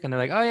the other week and they're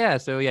like, oh yeah,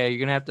 so yeah, you're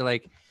gonna have to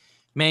like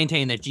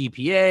maintain the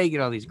GPA, get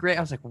all these grades.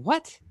 I was like,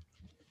 what?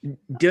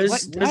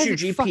 Does Why your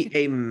is it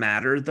GPA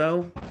matter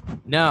though?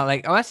 No,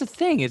 like that's the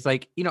thing. It's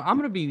like, you know, I'm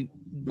gonna be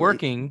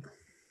working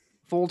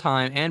full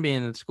time and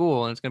being in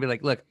school, and it's gonna be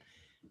like, look,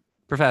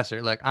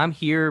 professor, look, I'm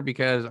here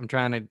because I'm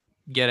trying to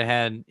get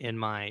ahead in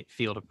my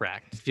field of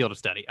practice, field of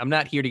study. I'm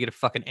not here to get a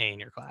fucking A in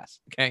your class.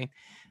 Okay.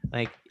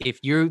 Like if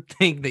you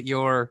think that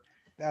you're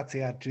That's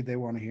the attitude they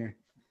want to hear.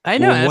 I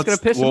know, Well, and it's gonna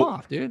what's- piss them well,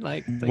 off, dude.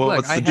 Like well, look,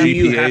 what's I the Do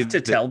you GPA have to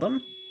that- tell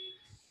them?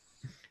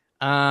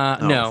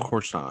 no, of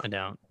course not. I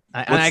don't.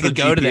 And What's I the could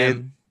go to GPA?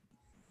 them.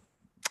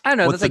 I don't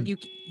know. What's That's like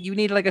you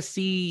need like a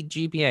C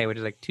GPA, which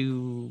is like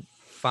 2.5,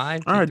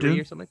 2.3 All right, dude.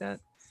 or something like that.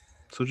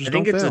 So just I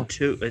think don't it's fail.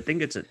 a 2. I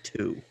think it's a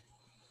 2.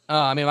 Oh,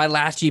 I mean, my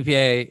last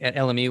GPA at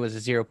LME was a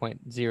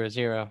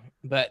 0.00,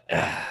 but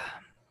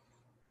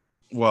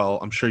Well,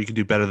 I'm sure you can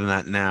do better than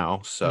that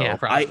now. So yeah,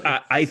 probably.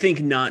 I think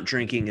not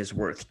drinking is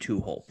worth 2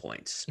 whole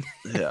points.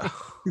 yeah.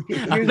 I'm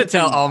Here's gonna the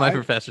tell thing, all my I-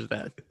 professors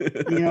that.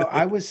 You know,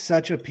 I was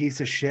such a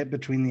piece of shit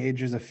between the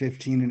ages of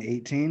 15 and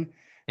 18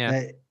 Yeah.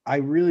 that I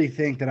really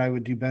think that I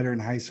would do better in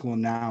high school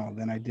now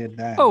than I did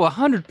then. Oh,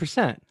 100%.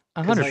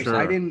 'Cause, 100%. like, Sure.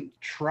 I didn't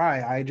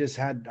try. I just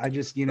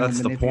you know, That's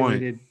the point.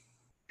 manipulated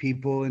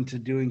people into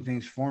doing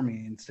things for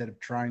me instead of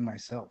trying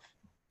myself.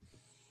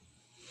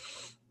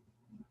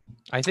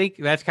 I think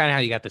that's kind of how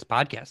you got this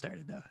podcast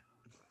started,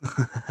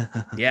 though.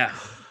 Yeah.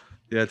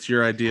 Yeah, it's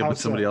your idea, How but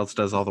somebody so? else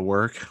does all the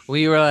work.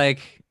 We were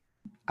like,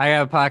 I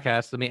have a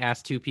podcast. Let me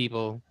ask 2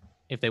 people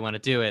if they want to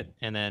do it.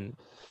 And then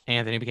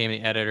Anthony became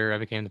the editor. I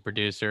became the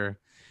producer.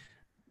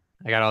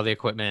 I got all the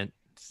equipment.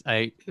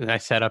 I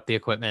set up the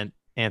equipment.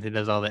 Anthony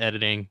does all the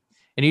editing.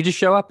 And you just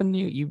show up and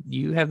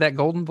you have that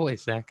golden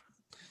voice, Zach.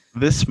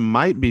 This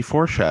might be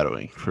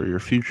foreshadowing for your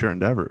future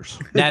endeavors.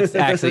 That's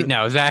actually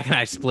no. Zach and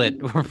I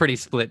split. We're pretty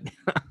split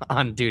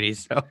on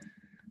duties. So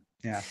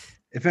Yeah.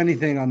 If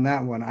anything, on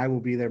that one, I will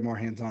be there more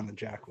hands-on than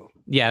Jack will.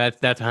 yeah,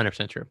 that's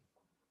 100% true.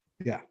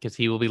 Yeah. Because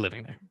he will be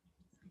living there.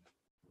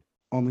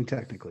 Only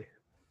technically.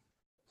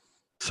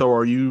 So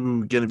are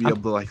you gonna be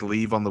able to like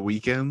leave on the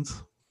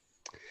weekends?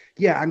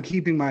 Yeah, I'm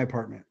keeping my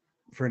apartment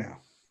for now.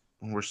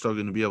 We're still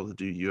gonna be able to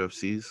do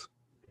UFCs.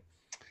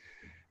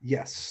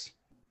 Yes.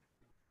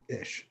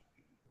 Ish.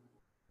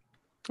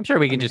 I'm sure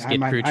we can I mean, just get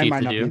crew I chief might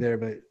to not do. be there,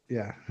 but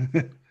yeah.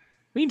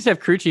 We can just have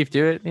crew chief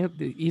do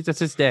it. That's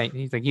his day.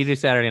 He's like, you do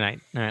Saturday night.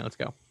 All right, let's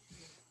go.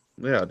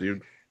 Yeah,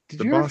 dude. Did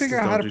The you ever bosses figure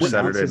out how don't to do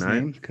pronounce Saturday his night.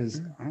 name?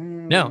 Because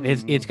No,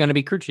 it's going to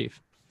be crew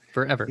chief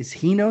forever. Does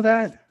he know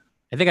that?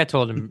 I think I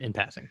told him in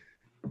passing.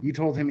 You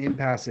told him in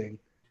passing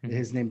that Mhm.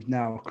 his name's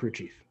now crew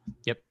chief.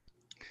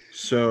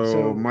 So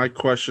So- my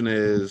question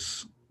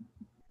is,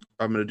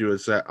 I'm gonna do a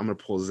Zach. I'm gonna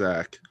pull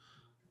Zach.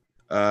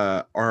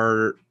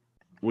 Are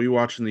we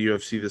watching the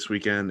UFC this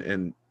weekend?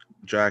 And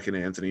Jack and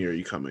Anthony, are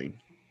you coming?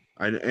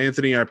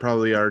 Anthony, I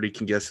probably already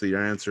can guess the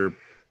answer.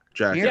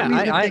 Jack, Yeah,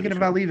 Anthony's been I- thinking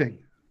about leaving.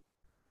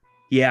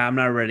 Yeah, I'm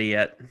not ready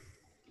yet.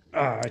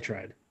 Oh, I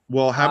tried.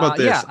 Well, how about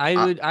this? Yeah,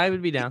 I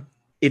would be down.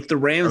 If the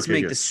Rams Okay,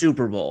 make good. the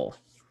Super Bowl,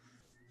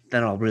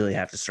 then I'll really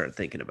have to start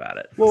thinking about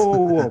it.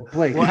 Whoa,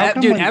 Blake. Well, how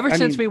come dude, when- ever I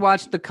since mean, we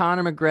watched the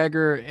Conor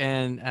McGregor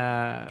and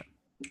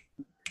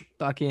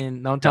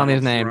fucking don't tell me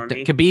his name, Donald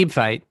the Cerrone? Khabib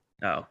fight,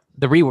 Oh,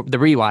 the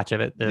rewatch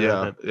of it.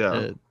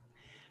 Yeah.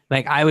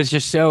 Like I was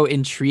just so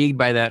intrigued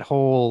by that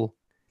whole.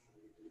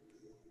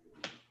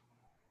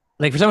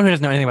 Like for someone who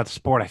doesn't know anything about the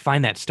sport, I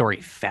find that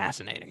story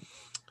fascinating.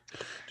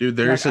 Dude,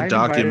 there's like, a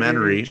I've invited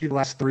documentary. you the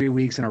last 3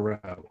 weeks in a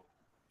row.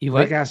 You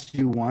Blake what? asked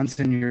you once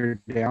and you're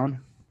down.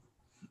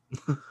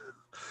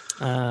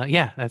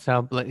 Yeah, that's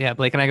how. Yeah,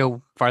 Blake and I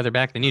go farther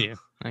back than you do.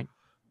 Like,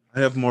 I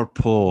have more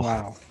pull.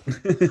 Wow.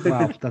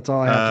 Wow. That's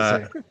all I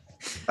have to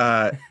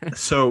say.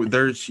 So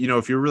there's,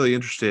 if you're really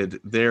interested,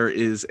 there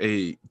is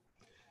a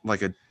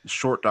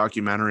short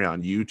documentary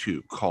on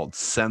YouTube called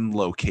Send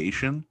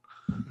Location.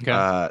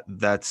 okay.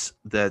 That's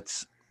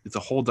it's a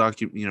whole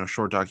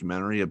short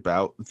documentary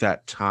about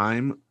that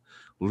time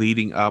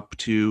leading up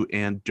to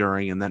and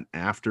during and then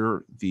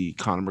after the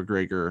Conor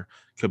McGregor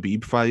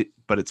Khabib fight,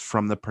 but it's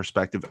from the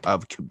perspective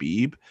of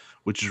Khabib,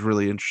 which is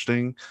really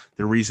interesting.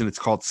 The reason it's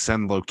called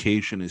Send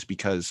Location is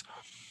because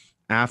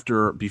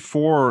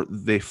before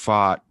they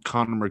fought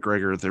Conor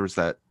McGregor, there was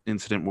that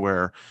incident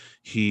where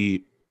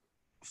he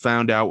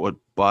found out what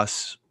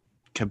bus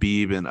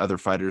Khabib and other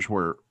fighters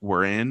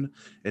were in,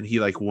 and he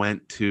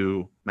went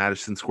to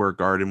Madison Square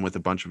Garden with a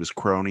bunch of his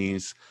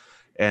cronies,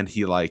 and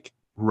he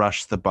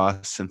rushed the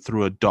bus and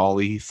threw a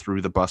dolly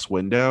through the bus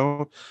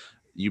window.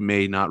 You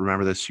may not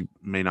remember this, you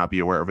may not be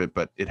aware of it,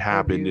 but it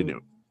happened.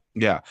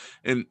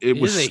 And it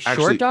was Is it a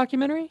actually short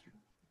documentary?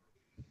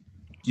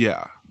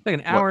 yeah. It's like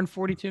an hour and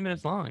 42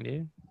 minutes long,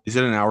 dude. Is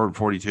it an hour and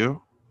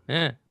 42?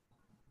 Yeah.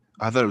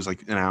 I thought it was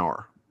like an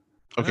hour.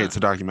 Okay, Ah. it's a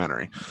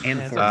documentary. And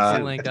Yeah, it's 42. a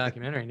full-length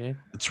documentary, dude.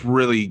 It's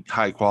really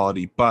high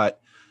quality,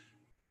 but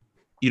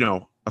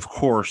of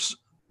course,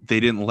 they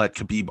didn't let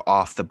Khabib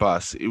off the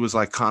bus. It was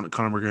like Conor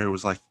McGregor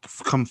was like,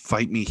 "Come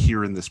fight me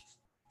here in this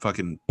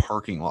fucking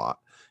parking lot."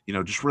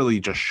 Just really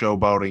just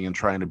showboating and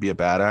trying to be a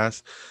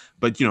badass.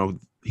 But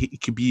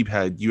Khabib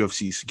had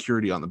UFC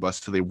security on the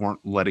bus, so they weren't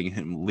letting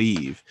him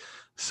leave.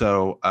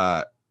 So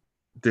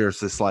there's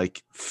this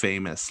like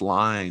famous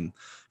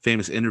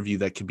interview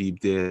that Khabib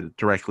did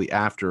directly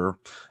after,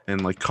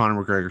 and like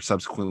Conor McGregor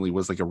subsequently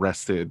was like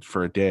arrested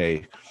for a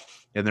day.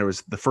 And there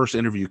was the first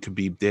interview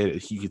Khabib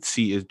did. You could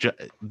see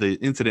the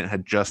incident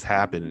had just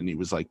happened, and he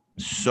was like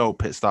so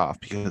pissed off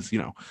because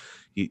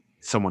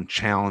someone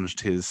challenged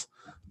his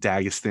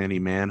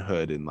Dagestani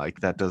manhood, and like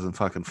that doesn't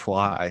fucking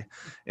fly.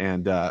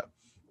 And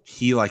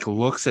he like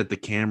looks at the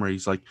camera.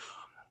 He's like,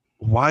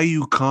 "Why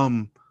you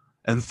come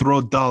and throw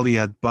Dolly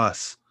at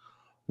bus?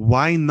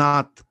 Why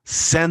not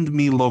send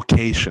me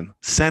location?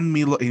 Send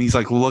me." And he's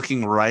like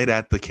looking right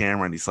at the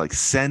camera, and he's like,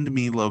 "Send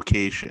me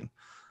location.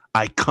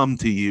 I come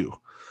to you."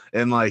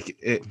 And like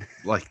it,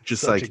 like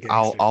just Such a like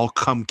gangster. I'll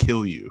come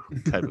kill you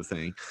type of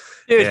thing.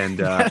 Dude,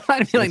 And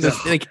I feel like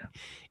this. Like,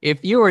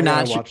 if you were I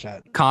gotta not watch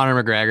that.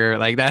 Conor McGregor,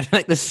 like that's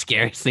like the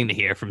scariest thing to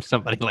hear from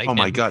somebody like oh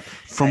my him. god,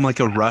 from like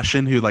a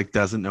Russian who like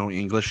doesn't know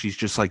English, he's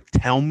just like,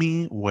 "Tell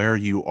me where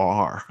you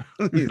are."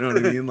 You know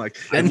what I mean? Like,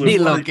 Send I me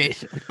would wanna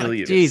location. kill Like,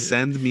 you. Jesus.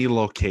 send me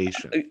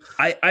location.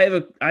 I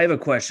have a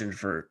question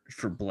for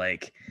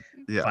Blake.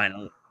 Yeah.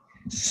 Finally.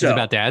 Is So it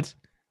about dads?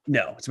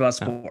 no, it's about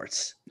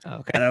sports. Oh,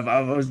 okay. And I've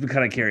always been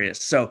kind of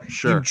curious. So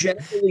Sure. you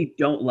generally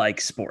don't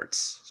like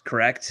sports,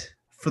 correct?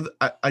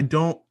 I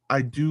don't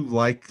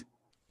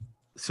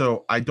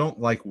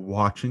like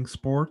watching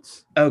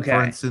sports. Okay.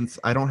 For instance,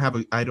 I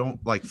don't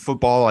like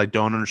football. I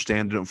don't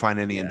understand. I don't find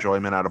any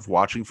enjoyment out of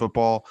watching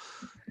football.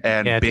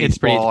 And Yeah,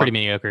 baseball, it's pretty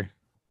mediocre.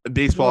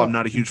 baseball, I'm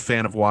not a huge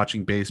fan of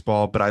watching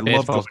baseball, but I love going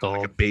Baseball's to like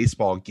a gold.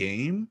 baseball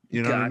game.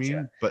 You know what I Gotcha.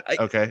 mean? But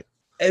I- okay.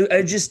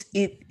 I just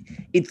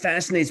it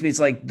fascinates me. It's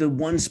like the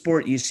one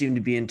sport you seem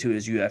to be into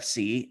is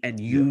UFC, and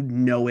you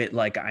know it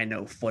like I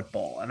know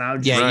football. And I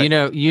would just Yeah,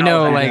 Right. you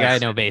know, that like I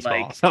is, know baseball.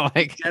 like, So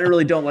like,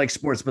 generally don't like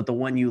sports, but the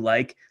one you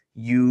like,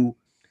 you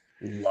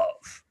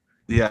love.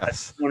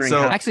 Yes. wondering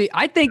So how- actually,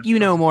 I think you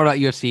know more about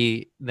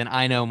UFC than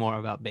I know more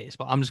about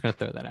baseball. I'm just gonna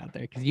throw that out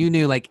there because you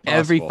knew like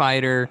every Possible.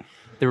 fighter,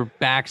 their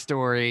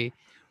backstory,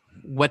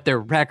 what their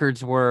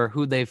records were,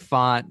 who they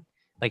fought,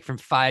 like from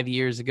 5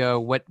 years ago,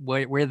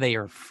 where they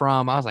are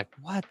from. I was like,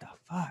 what the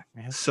fuck,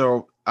 man?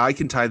 so I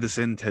can tie this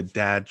into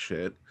dad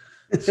shit.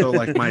 So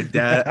like my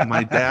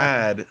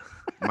dad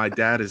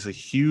is a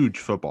huge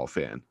football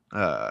fan.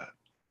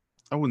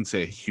 I wouldn't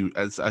say a huge.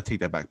 I take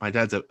that back. My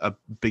dad's a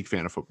big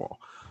fan of football,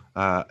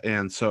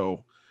 and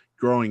so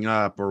growing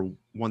up, or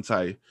once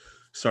I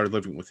started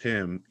living with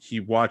him,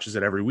 he watches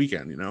it every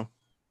weekend, and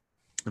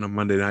on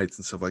Monday nights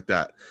and stuff like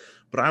that.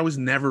 But I was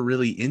never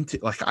really into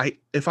like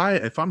if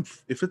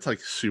it's like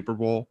Super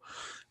Bowl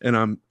and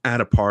I'm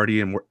at a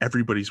party and where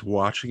everybody's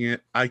watching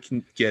it, I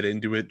can get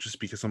into it just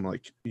because I'm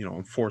like,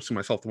 I'm forcing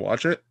myself to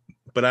watch it,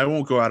 but I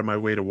won't go out of my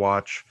way to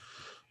watch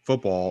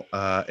football.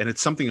 And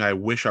it's something I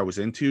wish I was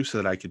into so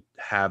that I could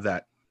have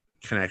that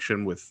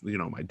connection with,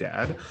 my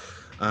dad,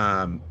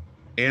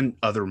 and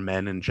other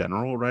men in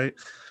general. Right.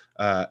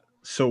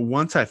 So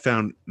once I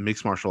found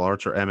mixed martial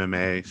arts or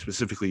MMA,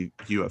 specifically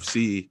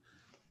UFC,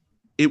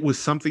 it was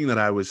something that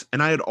I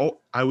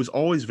was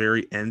always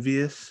very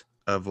envious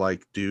of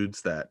like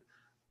dudes that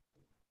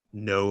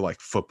know like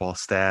football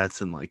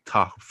stats and like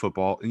talk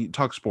football and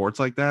talk sports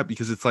like that,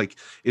 because it's like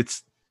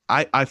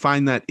I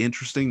find that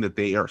interesting that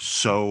they are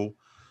so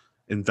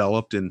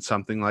enveloped in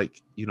something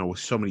like, with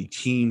so many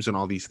teams and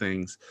all these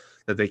things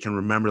that they can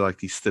remember like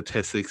these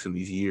statistics and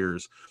these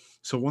years.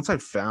 So once I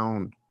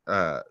found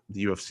the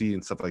UFC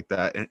and stuff like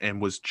that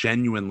and was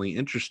genuinely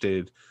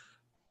interested,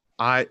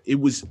 I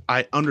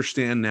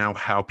understand now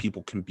how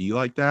people can be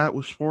like that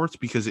with sports,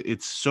 because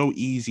it's so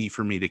easy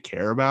for me to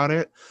care about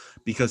it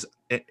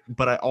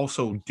but I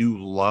also do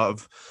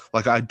love,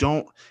 like,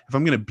 if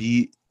I'm going to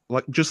be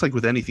like, just like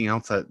with anything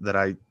else that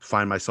I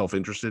find myself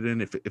interested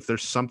in, if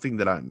there's something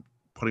that I'm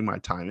putting my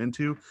time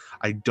into,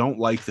 I don't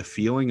like the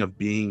feeling of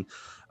being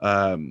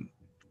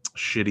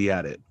shitty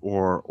at it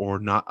or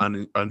not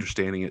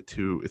understanding it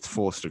to its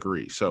fullest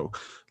degree. So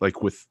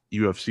like with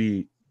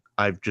UFC,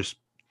 I've just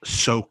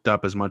soaked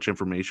up as much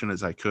information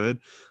as I could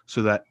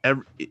so that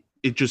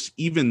it just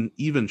even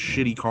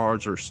shitty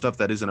cards or stuff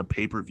that isn't a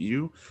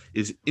pay-per-view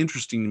is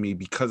interesting to me,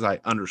 because I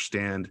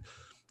understand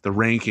the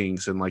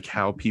rankings and like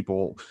how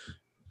people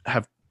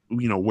have,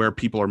 where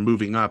people are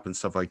moving up and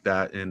stuff like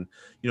that. And,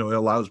 it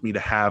allows me to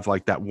have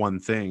like that one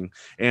thing.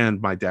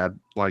 And my dad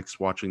likes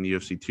watching the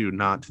UFC too,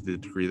 not to the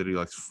degree that he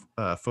likes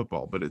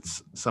football, but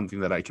it's something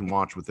that I can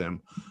watch with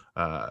him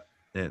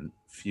and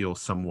feel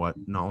somewhat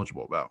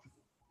knowledgeable about.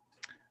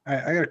 All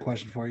right, I got a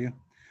question for you.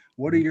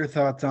 What are your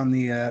thoughts on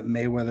the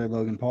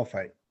Mayweather-Logan Paul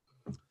fight?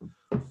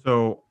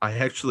 So I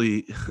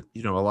actually,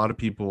 a lot of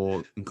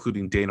people,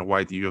 including Dana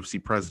White, the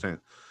UFC president,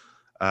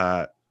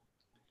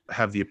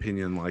 have the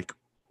opinion like,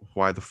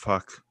 why the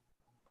fuck,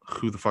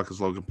 who the fuck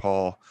is Logan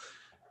Paul,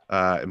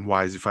 and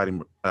why is he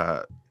fighting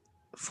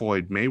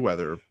Floyd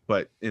Mayweather?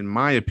 But in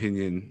my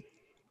opinion,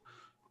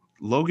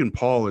 Logan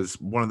Paul is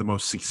one of the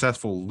most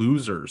successful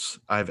losers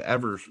I've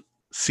ever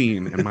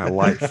seen in my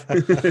life.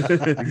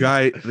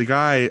 The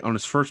guy on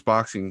his first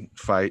boxing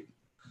fight,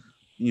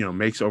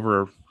 makes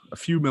over a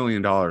few $1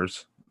 million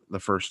the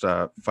first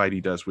fight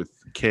he does with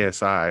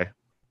KSI,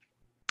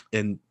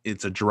 and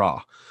it's a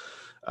draw.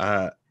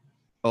 A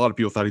lot of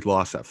people thought he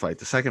lost that fight.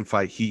 The second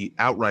fight, he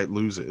outright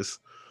loses.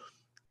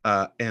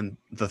 And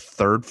the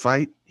third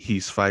fight,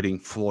 he's fighting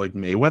Floyd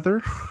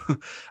Mayweather.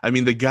 I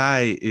mean, the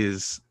guy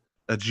is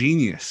a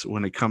genius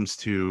when it comes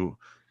to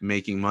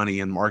making money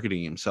and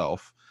marketing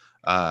himself.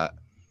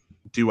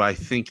 Do I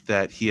think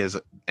that he has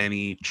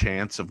any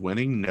chance of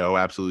winning? No,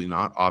 absolutely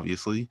not,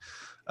 obviously.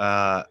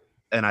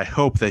 And I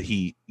hope that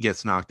he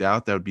gets knocked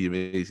out. That would be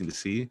amazing to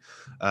see.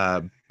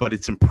 But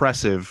it's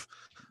impressive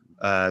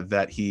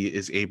that he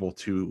is able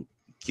to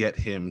get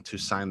him to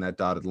sign that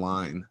dotted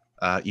line,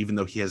 even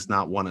though he has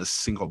not won a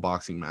single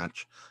boxing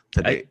match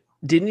today.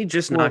 Didn't he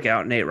just knock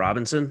out Nate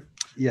Robinson?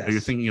 Yes.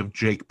 You're thinking of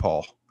Jake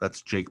Paul.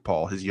 That's Jake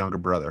Paul, his younger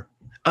brother.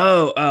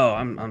 Oh,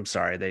 I'm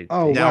sorry.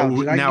 Wow.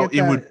 Did I now get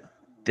it that? would.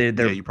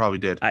 Yeah, you probably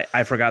did.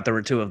 I forgot there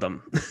were two of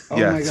them. Oh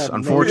yes, my God,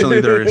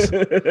 unfortunately there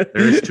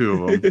is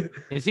two of them.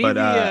 Is he But,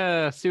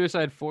 the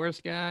Suicide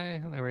Forest guy?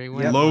 Where he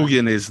went? Yep.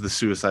 Logan is the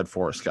Suicide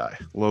Forest guy.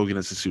 Logan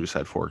is the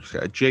Suicide Forest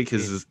guy. Jake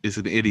is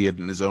an idiot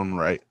in his own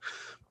right.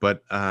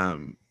 But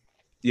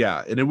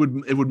yeah, and it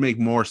would make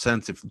more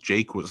sense if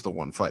Jake was the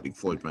one fighting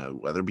Floyd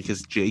Mayweather,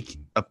 because Jake,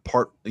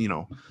 apart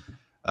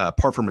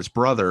from his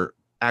brother,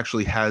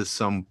 actually has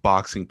some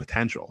boxing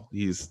potential.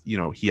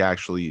 He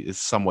actually is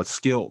somewhat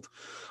skilled.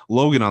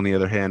 Logan, on the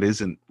other hand,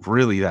 isn't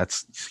really that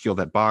skilled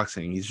at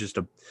boxing.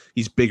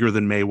 He's bigger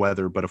than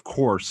Mayweather, but of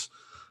course,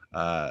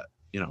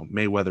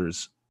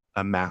 Mayweather's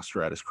a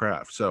master at his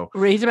craft. So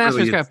He's a master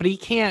really of his craft, but he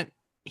can't.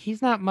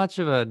 He's not much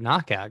of a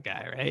knockout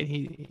guy, right?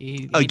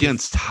 He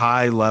against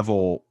high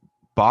level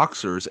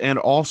boxers, and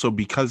also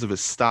because of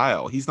his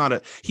style,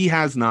 he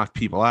has knocked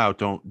people out.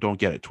 Don't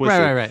get it twisted.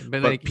 Right.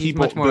 But he's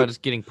much more about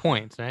just getting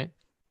points, right?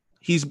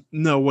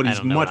 What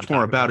he's much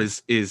more about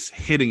is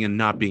hitting and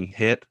not being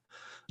hit.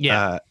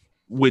 Yeah.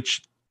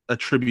 Which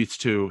attributes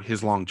to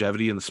his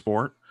longevity in the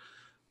sport.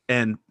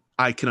 And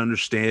I can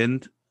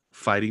understand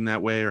fighting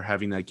that way or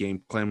having that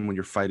game plan when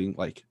you're fighting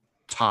like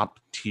top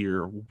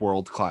tier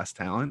world class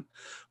talent.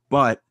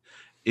 But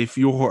if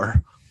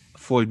you're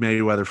Floyd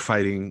Mayweather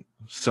fighting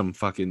some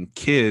fucking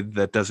kid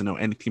that doesn't know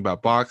anything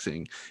about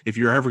boxing, if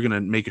you're ever going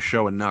to make a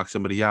show and knock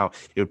somebody out,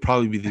 it would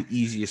probably be the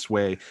easiest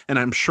way. And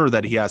I'm sure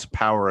that he has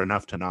power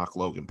enough to knock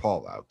Logan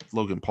Paul out.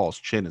 Logan Paul's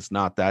chin is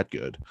not that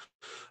good.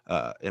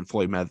 And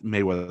Floyd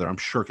Mayweather, I'm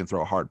sure, can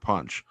throw a hard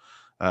punch.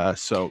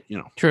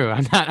 True.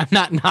 I'm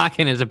not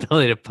knocking his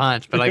ability to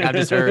punch, but like I've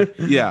just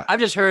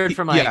heard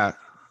from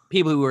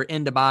people who are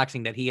into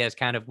boxing that he has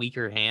kind of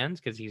weaker hands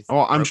because he's.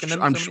 Oh, I'm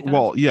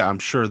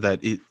sure that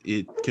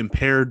it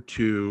compared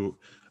to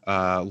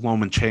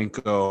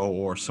Lomachenko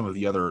or some of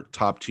the other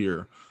top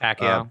tier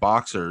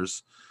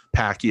boxers,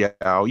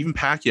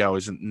 Pacquiao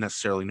isn't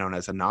necessarily known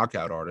as a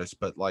knockout artist,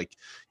 but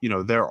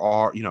there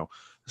are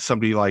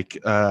somebody like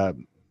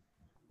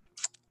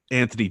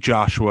Anthony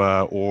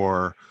Joshua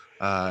or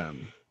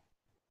Tyson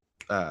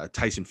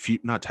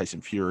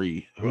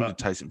Fury. Who did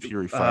Tyson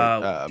Fury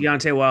fight?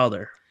 Deontay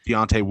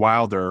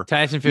Wilder.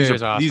 Tyson Fury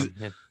is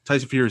awesome.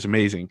 Tyson Fury is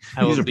amazing.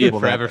 I will be a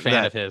forever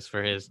fan of his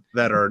for his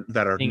that are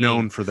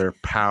known for their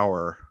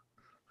power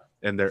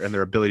and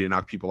their ability to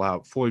knock people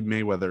out. Floyd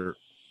Mayweather,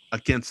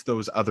 against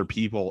those other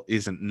people,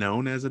 isn't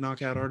known as a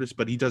knockout artist,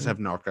 but he does have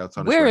knockouts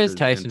on. Where is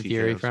Tyson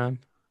Fury from?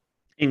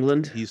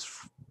 England. Or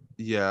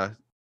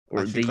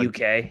the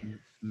UK,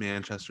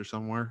 Manchester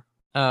somewhere.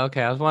 Oh,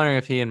 okay. I was wondering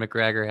if he and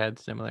McGregor had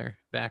similar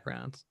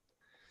backgrounds.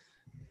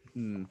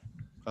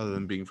 Other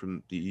than being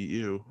from the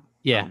EU.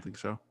 Yeah. I don't think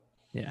so.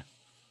 Yeah.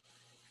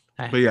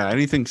 But yeah,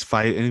 anything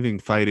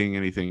fighting,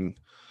 anything.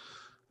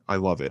 I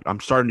love it. I'm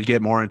starting to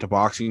get more into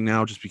boxing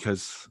now just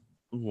because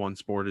one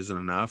sport isn't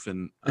enough.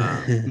 And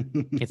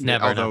it's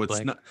never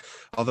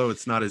although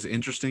it's not as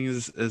interesting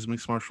as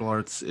mixed martial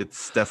arts,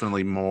 it's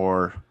definitely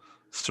more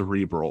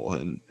cerebral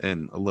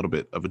and a little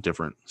bit of a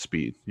different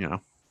speed,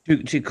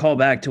 To call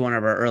back to one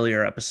of our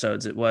earlier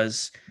episodes, it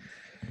was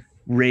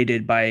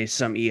rated by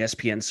some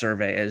ESPN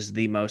survey as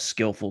the most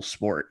skillful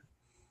sport.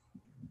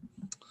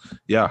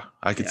 Yeah,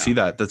 I could see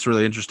that. That's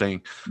really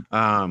interesting.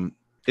 Was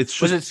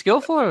it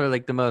skillful or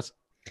like the most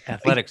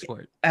athletic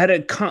sport?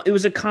 It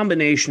was a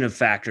combination of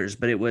factors,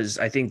 but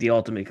I think the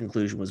ultimate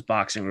conclusion was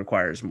boxing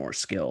requires more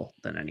skill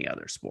than any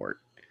other sport,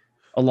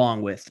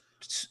 along with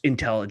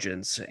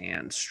intelligence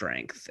and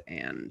strength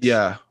and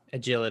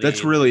agility.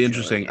 That's really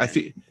interesting. I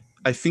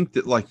think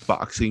that like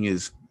boxing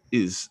is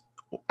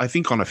I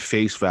think on a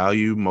face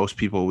value, most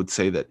people would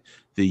say that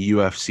the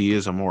UFC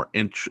is or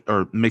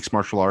mixed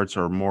martial arts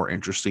are more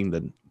interesting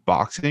than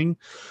boxing.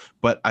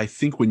 But I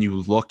think when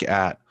you look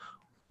at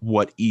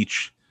what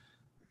each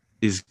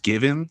is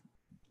given,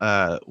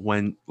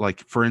 when,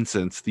 like, for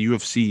instance, the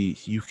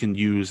UFC, you can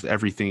use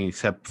everything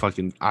except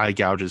fucking eye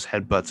gouges,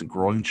 headbutts, and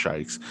groin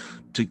strikes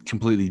to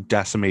completely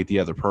decimate the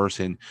other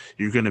person.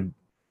 You're going to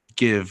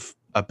give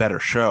a better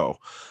show.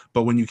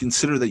 But when you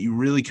consider that you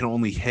really can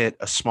only hit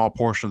a small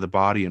portion of the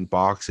body in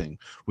boxing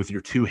with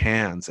your two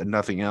hands and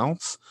nothing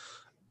else,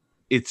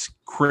 it's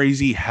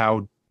crazy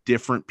how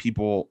different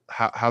people,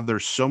 how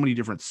there's so many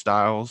different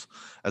styles,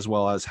 as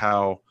well as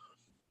how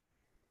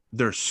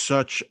there's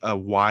such a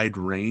wide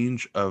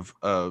range of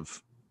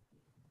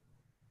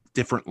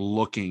different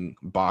looking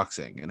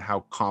boxing and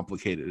how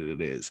complicated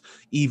it is,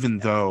 even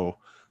though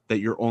that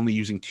you're only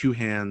using two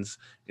hands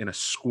in a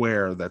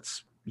square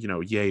that's, you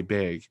know, yay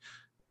big.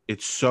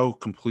 It's so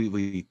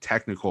completely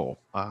technical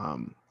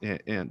and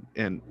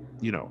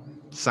you know,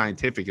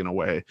 scientific in a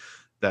way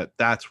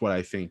that's what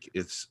I think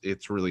it's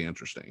really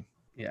interesting.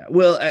 Yeah.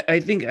 Well, I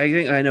think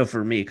I know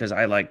for me, because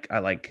I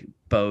like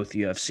both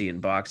UFC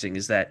and boxing,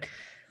 is that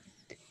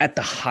at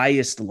the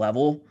highest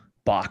level,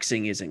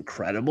 boxing is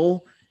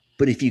incredible.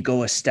 But if you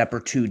go a step or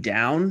two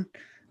down,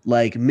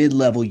 like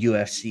mid-level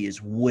UFC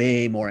is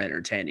way more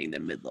entertaining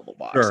than mid-level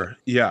boxing. Sure.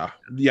 Yeah.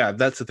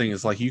 That's the thing,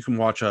 is like you can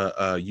watch a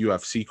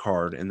UFC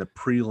card, and the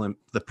prelim,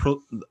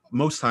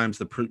 most times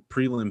the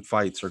prelim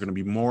fights are going to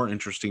be more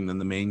interesting than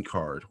the main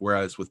card.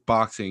 Whereas with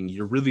boxing,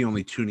 you're really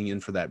only tuning in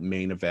for that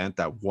main event,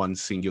 that one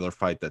singular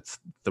fight that's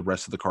the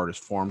rest of the card is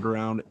formed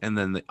around, and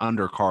then the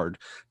undercard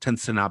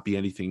tends to not be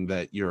anything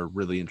that you're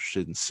really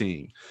interested in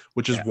seeing,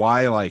 which is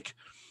why, like,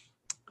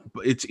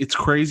 it's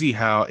crazy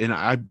how, and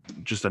I'm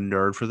just a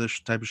nerd for this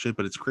type of shit,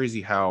 but it's crazy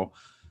how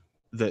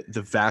the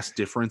vast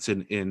difference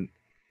in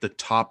the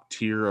top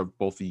tier of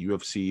both the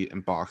UFC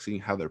and boxing,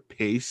 how their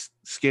pace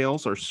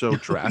scales are so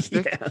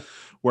drastic.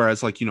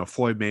 Whereas, like, you know,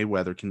 Floyd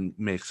Mayweather can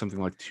make something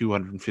like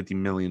 $250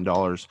 million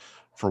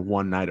for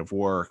one night of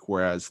work,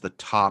 whereas the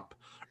top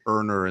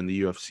earner in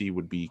the UFC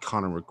would be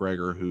Conor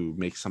McGregor, who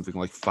makes something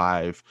like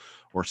 5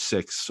 or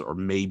 6 or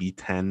maybe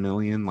 10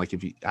 million, like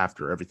if he,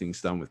 after everything's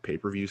done with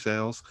pay-per-view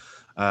sales.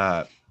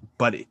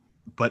 But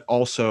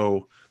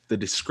also the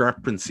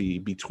discrepancy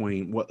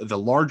between the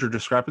larger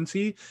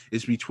discrepancy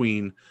is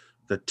between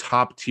the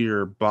top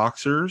tier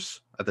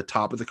boxers at the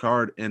top of the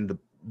card and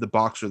the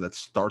boxer that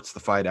starts the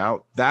fight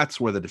out.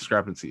 That's where the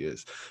discrepancy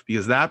is,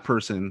 because that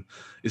person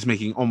is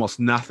making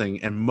almost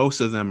nothing, and most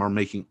of them are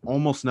making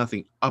almost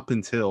nothing up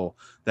until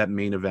that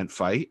main event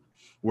fight.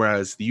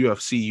 Whereas the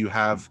UFC, you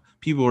have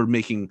people who are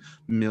making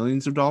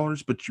millions of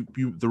dollars, but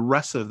the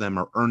rest of them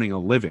are earning a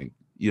living,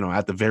 you know,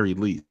 at the very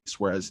least.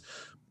 Whereas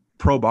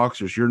pro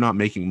boxers, you're not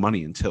making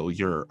money until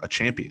you're a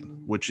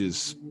champion, which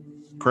is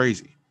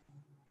crazy.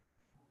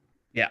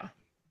 Yeah.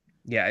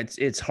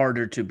 It's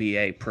harder to be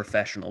a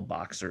professional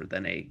boxer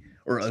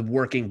or a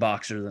working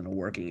boxer than a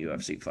working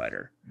UFC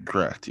fighter.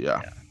 Correct.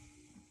 Yeah.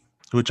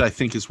 Which I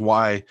think is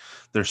why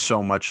there's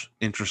so much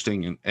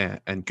interesting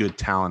and good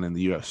talent in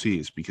the UFC,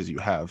 is because you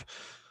have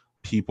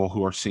people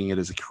who are seeing it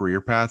as a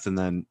career path. And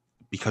then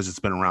because it's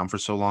been around for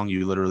so long,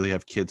 you literally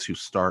have kids who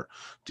start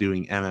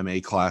doing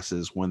MMA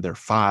classes when they're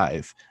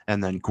 5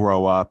 and then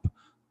grow up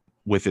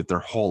with it their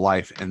whole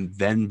life and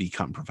then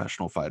become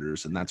professional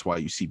fighters. And that's why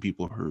you see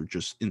people who are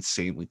just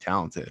insanely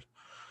talented.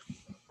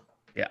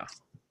 Yeah.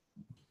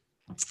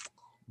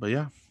 But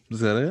yeah, is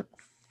that it?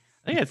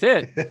 I think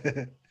that's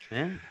it.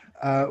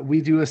 Yeah.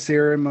 We do a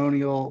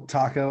ceremonial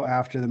taco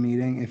after the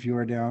meeting if you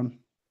are down.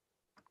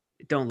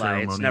 Don't lie.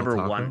 It's Ceremonial never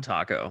taco? one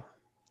taco.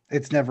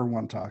 It's never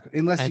one taco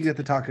unless you get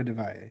the taco de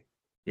valle.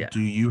 Yeah.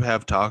 Do you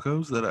have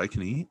tacos that I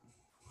can eat?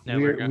 No,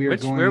 we are going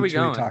where are we to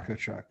going? a taco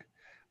truck.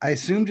 I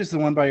assume just the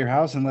one by your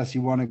house, unless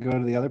you want to go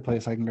to the other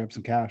place. I can grab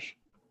some cash.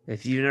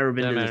 If you've never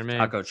been Doesn't to matter the to me.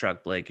 taco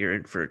truck, Blake, you're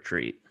in for a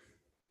treat.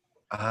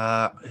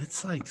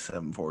 It's like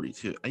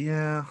 7:42.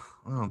 Yeah,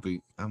 I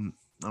don't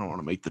want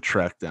to make the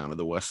trek down to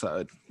the west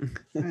side.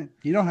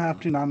 You don't have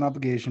to, not an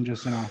obligation,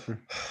 just an offer.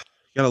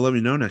 You gotta let me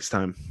know next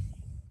time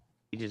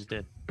You just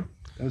did.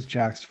 That was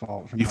Jack's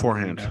fault. For not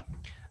beforehand. doing that.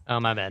 Oh,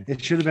 my bad.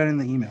 It should have been in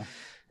the email.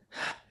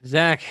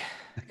 Zach,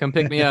 come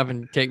pick me up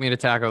and take me to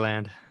Taco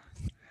Land.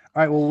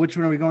 All right. Well, which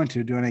one are we going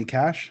to? Do any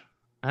cash?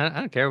 I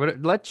don't care.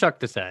 Let Chuck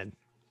decide.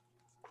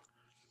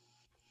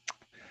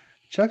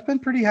 Chuck's been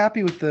pretty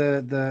happy with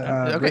the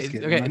Okay.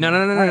 brisket. Okay. No.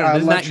 All right, I'll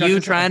This is let not Chuck you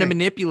decide. trying to Okay.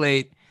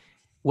 manipulate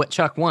what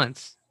Chuck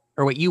wants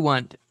or what you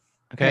want.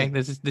 Okay. Hey,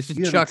 this you is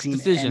haven't Chuck's seen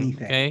decision.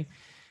 anything. Okay.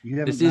 You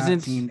haven't This not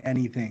isn't- seen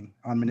anything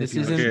on this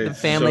manipulation. isn't the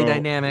family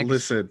dynamics.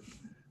 Listen.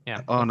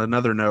 Yeah. On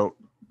another note,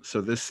 so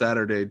this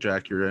Saturday,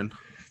 Jack, you're in.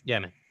 Yeah,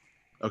 man.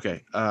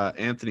 Okay.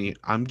 Anthony,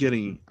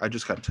 I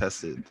just got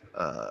tested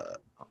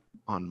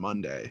on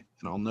Monday,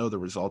 and I'll know the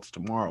results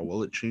tomorrow.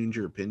 Will it change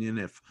your opinion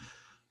if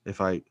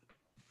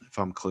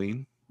I'm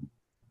clean?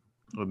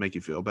 Will it make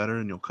you feel better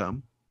and you'll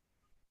come?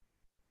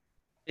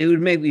 It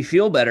would make me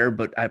feel better,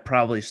 but I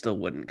probably still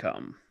wouldn't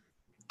come.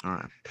 All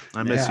right.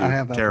 I miss you I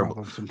have that terrible.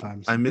 problem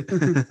sometimes.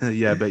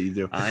 Yeah, I bet you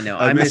do. I know.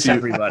 I I miss miss you.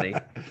 everybody.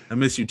 I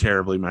miss you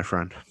terribly, my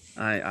friend.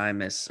 I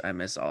miss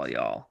all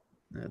y'all.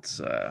 It's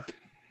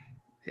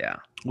yeah.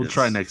 We'll It's-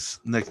 try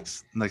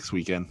next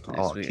weekend.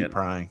 I'll weekend. keep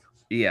prying.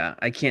 Yeah,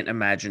 I can't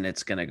imagine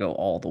it's gonna go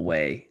all the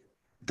way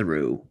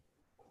through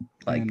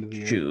like End of the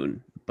year.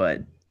 June,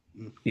 but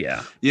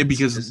yeah. Yeah,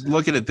 because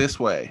look at it this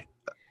way.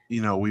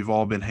 We've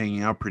all been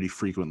hanging out pretty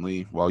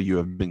frequently while you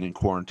have been in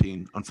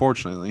quarantine,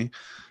 unfortunately.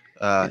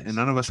 And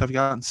none of us have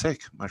gotten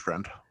sick, my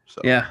friend. So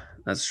Yeah,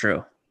 that's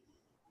true.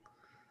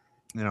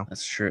 You know,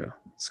 That's true.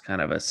 It's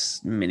kind of a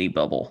mini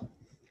bubble.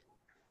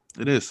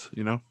 It is,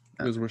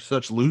 because we're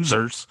such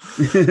losers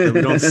that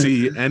we don't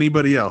see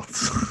anybody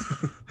else.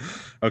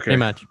 Okay. Pretty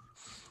much.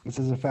 This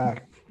is a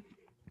fact.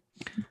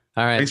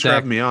 All right. Thanks for Zach,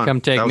 having me on.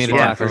 Come take That me was to fun.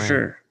 Yeah, Taco for Land.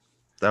 sure.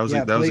 That was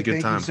a Blake, good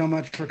thank time. you so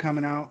much for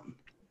coming out. I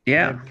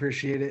Yeah,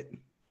 appreciate it.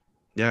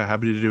 Yeah,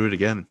 happy to do it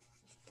again.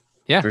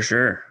 Yeah, for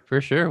sure. for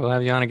sure. We'll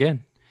have you on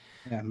again.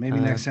 Yeah, maybe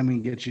next time we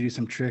can get you to do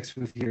some tricks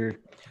with your.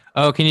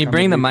 Oh, can you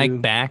bring the mic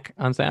Kamabuku. back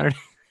on Saturday?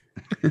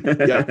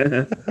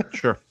 Yeah.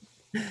 Sure.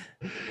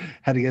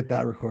 How to get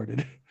that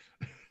recorded.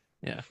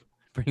 Yeah,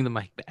 bring the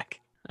mic back.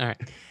 All right.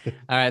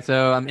 All right.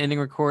 So I'm ending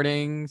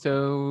recording.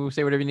 So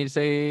say whatever you need to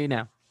say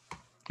now.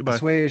 Goodbye.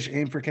 Swayish,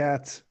 aim for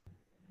cats.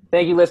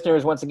 Thank you,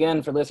 listeners, once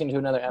again for listening to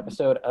another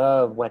episode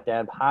of Wet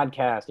Dad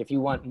Podcast. If you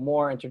want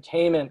more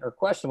entertainment or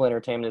questionable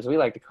entertainment, as we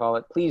like to call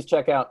it, please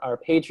check out our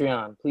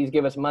Patreon. Please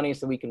give us money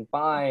so we can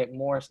buy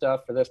more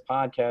stuff for this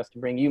podcast to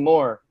bring you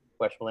more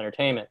questionable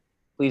entertainment.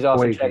 Please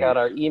also check out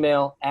our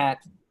email at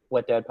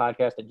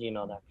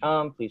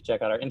wetdadpodcast@gmail.com. Please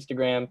check out our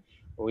Instagram,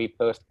 where we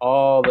post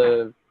all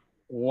the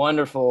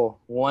wonderful,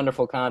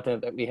 wonderful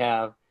content that we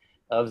have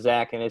of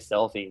Zach and his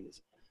selfies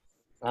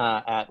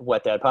at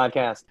Wet Dad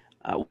Podcast.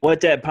 What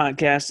Dad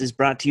Podcast is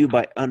brought to you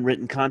by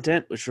Unwritten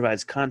Content, which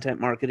provides content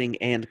marketing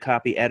and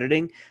copy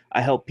editing.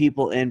 I help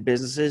people and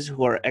businesses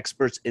who are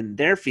experts in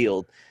their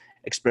field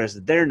express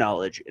their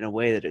knowledge in a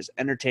way that is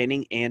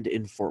entertaining and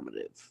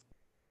informative.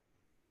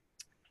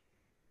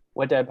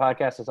 What Dad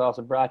Podcast is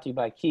also brought to you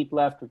by Keep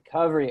Left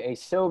Recovery, a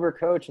sober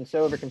coach and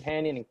sober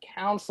companion and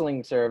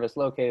counseling service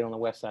located on the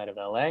west side of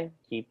LA.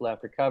 Keep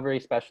Left Recovery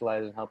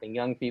specializes in helping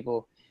young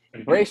people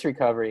embrace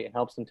recovery and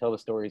helps them tell the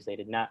stories they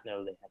did not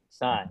know they had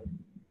inside.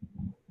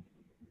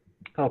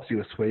 Helps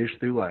you assuage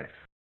through life.